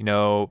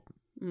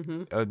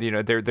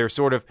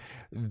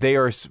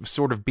 they're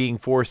sort of being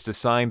forced to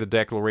sign the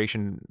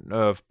Declaration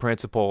of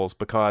Principles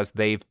because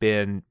they've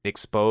been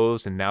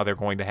exposed, and now they're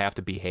going to have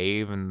to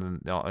behave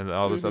and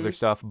all this other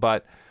stuff.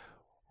 But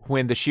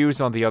when the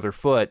shoe's on the other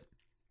foot,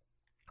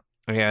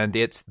 and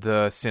it's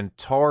the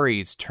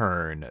Centauri's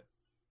turn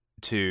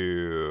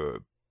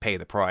to pay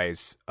the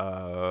price,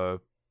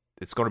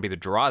 it's going to be the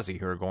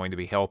Drazi who are going to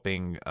be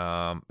helping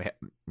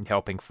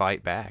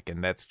fight back,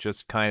 and that's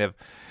just kind of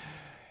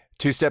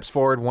 2 steps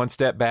forward, 1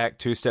 step back,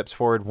 2 steps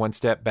forward, 1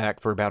 step back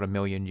for about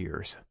 1,000,000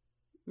 years.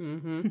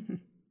 Mm-hmm.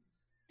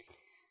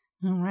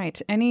 All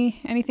right.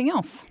 Anything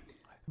else?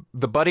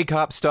 The buddy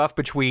cop stuff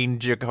between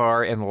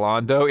G'Kar and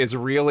Londo is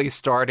really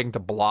starting to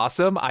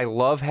blossom. I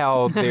love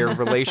how their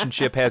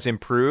relationship has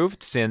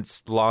improved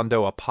since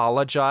Londo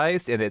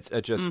apologized, and it's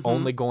just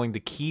only going to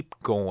keep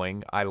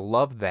going. I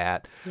love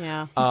that.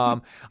 Yeah.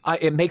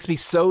 It makes me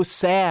so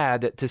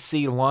sad to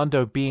see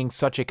Londo being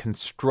such a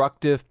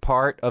constructive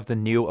part of the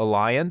new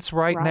alliance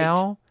right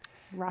now.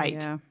 Right.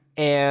 Yeah.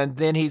 And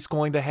then he's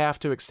going to have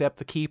to accept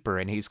the Keeper,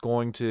 and he's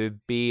going to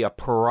be a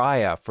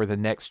pariah for the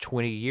next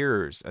 20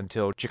 years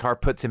until G'Kar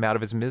puts him out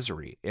of his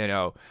misery.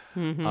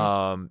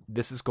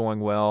 This is going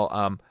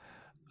well.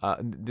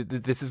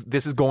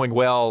 This is going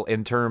well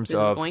in terms this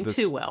of is going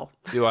too well.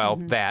 Well,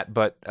 that,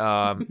 but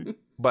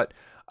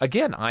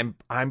again,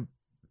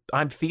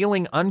 I'm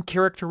feeling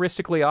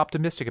uncharacteristically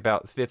optimistic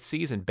about the 5th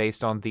season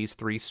based on these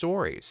 3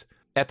 stories.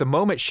 At the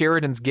moment,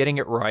 Sheridan's getting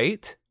it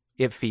right.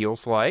 It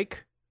feels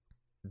like.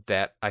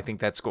 That I think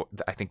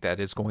that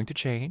is going to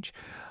change,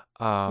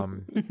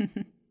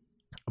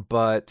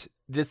 but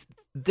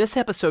this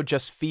episode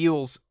just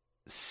feels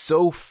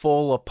so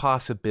full of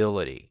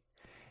possibility,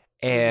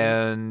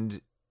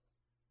 and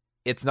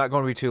it's not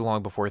going to be too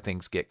long before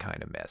things get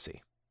kind of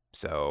messy.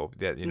 So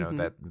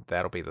that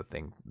that'll be the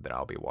thing that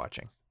I'll be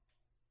watching.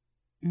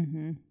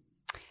 Mm-hmm.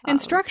 And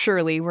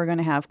structurally, we're going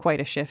to have quite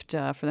a shift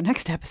for the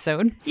next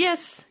episode.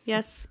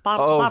 Yes,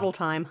 bottle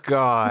time.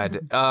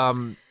 God,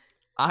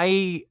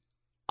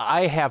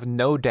 I have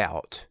no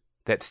doubt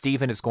that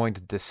Steven is going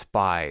to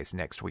despise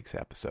next week's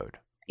episode.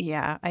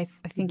 Yeah, I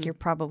think you're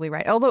probably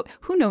right. Although,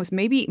 who knows?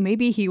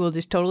 Maybe he will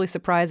just totally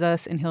surprise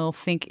us and he'll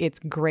think it's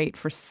great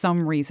for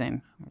some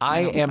reason.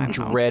 I am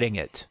dreading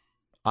it.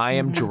 I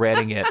am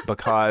dreading it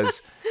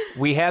because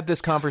we had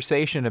this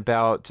conversation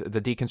about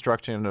the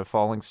deconstruction of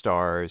Falling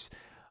Stars.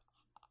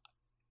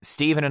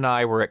 Steven and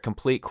I were at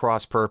complete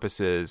cross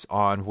purposes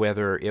on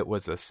whether it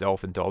was a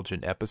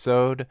self-indulgent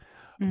episode.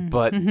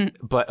 But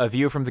A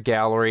View from the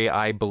Gallery,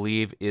 I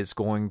believe, is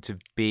going to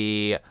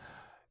be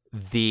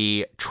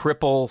the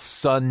triple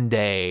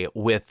sundae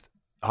with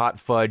hot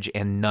fudge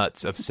and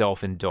nuts of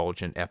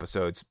self-indulgent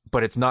episodes,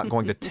 but it's not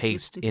going to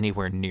taste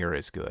anywhere near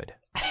as good.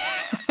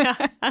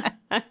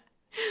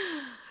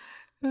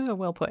 Oh,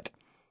 well put.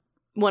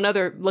 One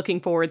other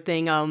looking forward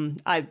thing,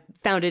 I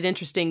found it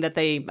interesting that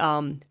they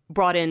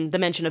brought in the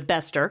mention of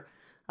Bester,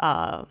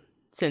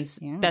 since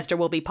Bester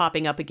will be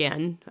popping up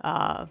again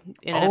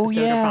in an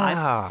episode or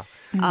 5.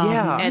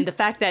 And the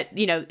fact that,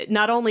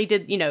 not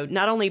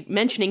only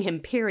mentioning him,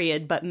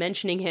 period, but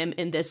mentioning him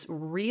in this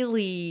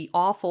really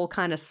awful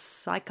kind of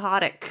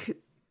psychotic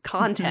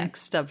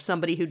context of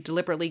somebody who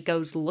deliberately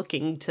goes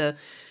looking to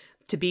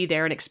be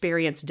there and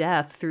experience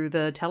death through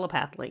the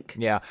telepath link.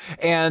 Yeah.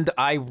 And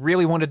I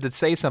really wanted to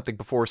say something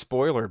before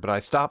spoiler, but I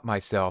stopped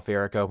myself,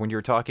 Erica, when you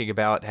were talking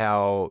about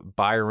how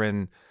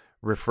Byron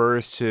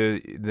refers to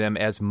them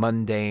as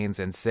mundanes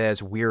and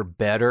says we're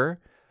better.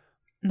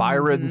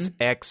 Byron's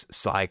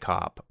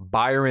ex-Psychop.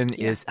 Byron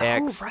is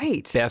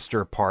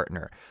ex-Bester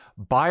partner.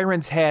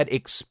 Byron's had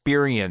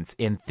experience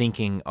in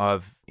thinking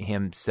of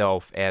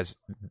himself as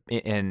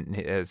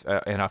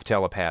enough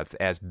telepaths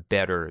as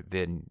better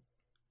than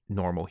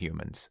normal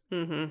humans.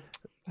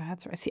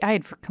 That's right. See, I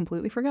had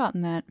completely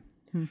forgotten that.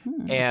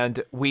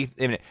 And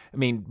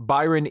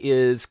Byron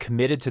is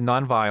committed to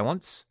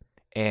nonviolence,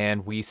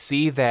 and we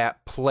see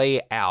that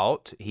play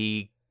out.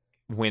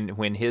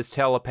 When his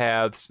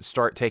telepaths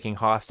start taking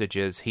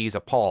hostages, he's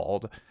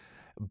appalled.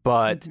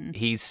 but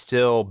he's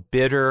still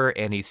bitter,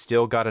 and he's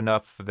still got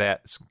enough of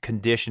that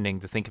conditioning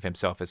to think of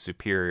himself as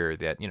superior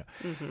that,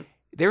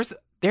 there's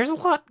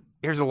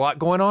a lot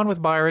going on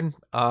with Byron.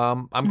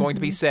 I'm going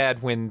to be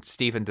sad when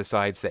Stephen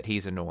decides that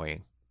he's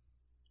annoying.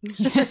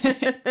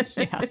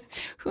 Yeah.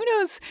 Who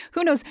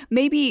knows?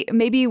 Maybe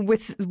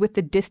with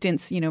the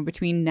distance,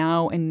 between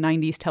now and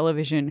 90s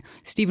television,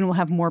 Stephen will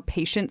have more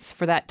patience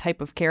for that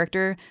type of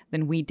character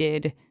than we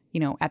did,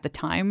 at the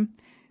time.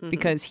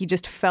 Because he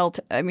just felt,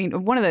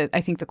 one of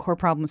the core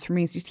problems for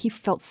me is just he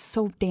felt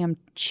so damn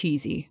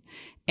cheesy.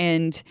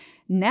 And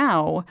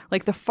now,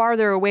 like, the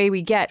farther away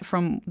we get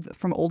from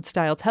old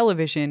style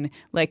television,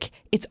 like,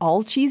 it's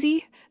all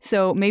cheesy.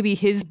 So maybe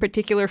his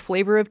particular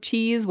flavor of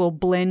cheese will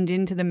blend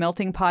into the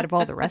melting pot of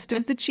all the rest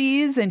of the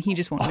cheese, and he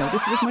just won't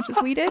notice it as much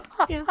as we did.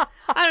 Yeah,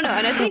 I don't know.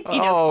 And I think,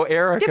 oh,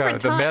 Erica,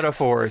 the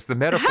metaphors,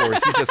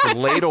 you just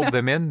ladled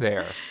them in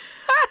there.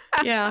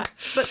 Yeah,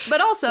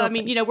 but also,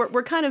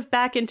 we're kind of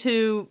back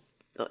into,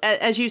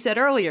 as you said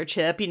earlier,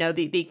 Chip,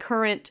 the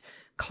current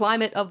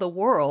climate of the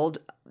world,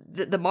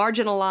 the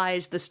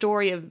marginalized, the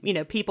story of,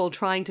 people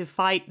trying to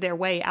fight their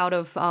way out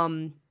of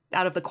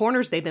the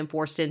corners they've been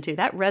forced into.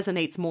 That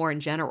resonates more in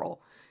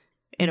general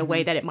in a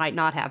way that it might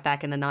not have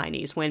back in the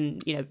 90s when,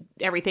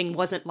 everything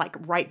wasn't like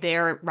right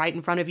there, right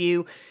in front of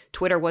you.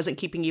 Twitter wasn't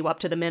keeping you up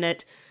to the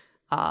minute,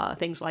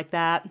 things like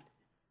that.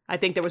 I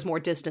think there was more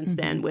distance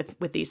then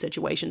with these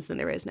situations than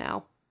there is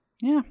now.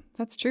 Yeah,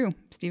 that's true.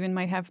 Stephen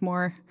might have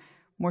more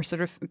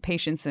sort of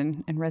patience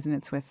and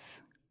resonance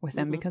with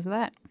them because of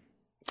that.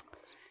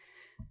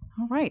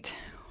 All right.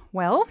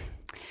 Well,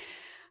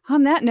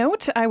 on that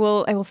note, I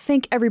will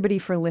thank everybody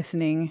for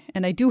listening,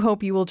 and I do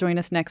hope you will join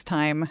us next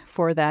time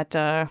for that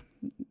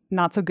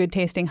not so good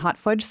tasting hot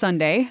fudge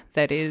sundae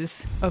that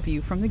is A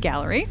View from the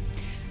Gallery.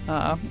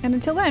 And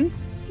until then,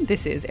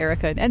 this is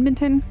Erica in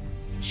Edmonton,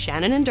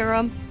 Shannon in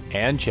Durham,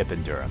 and Chip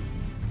in Durham.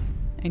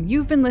 And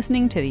you've been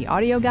listening to the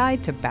audio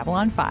guide to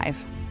Babylon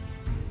 5.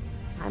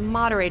 I'm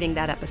moderating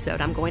that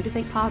episode. I'm going to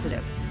think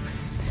positive.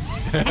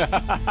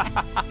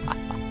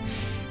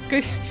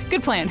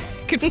 Good plan.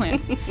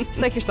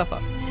 Psych yourself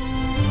up.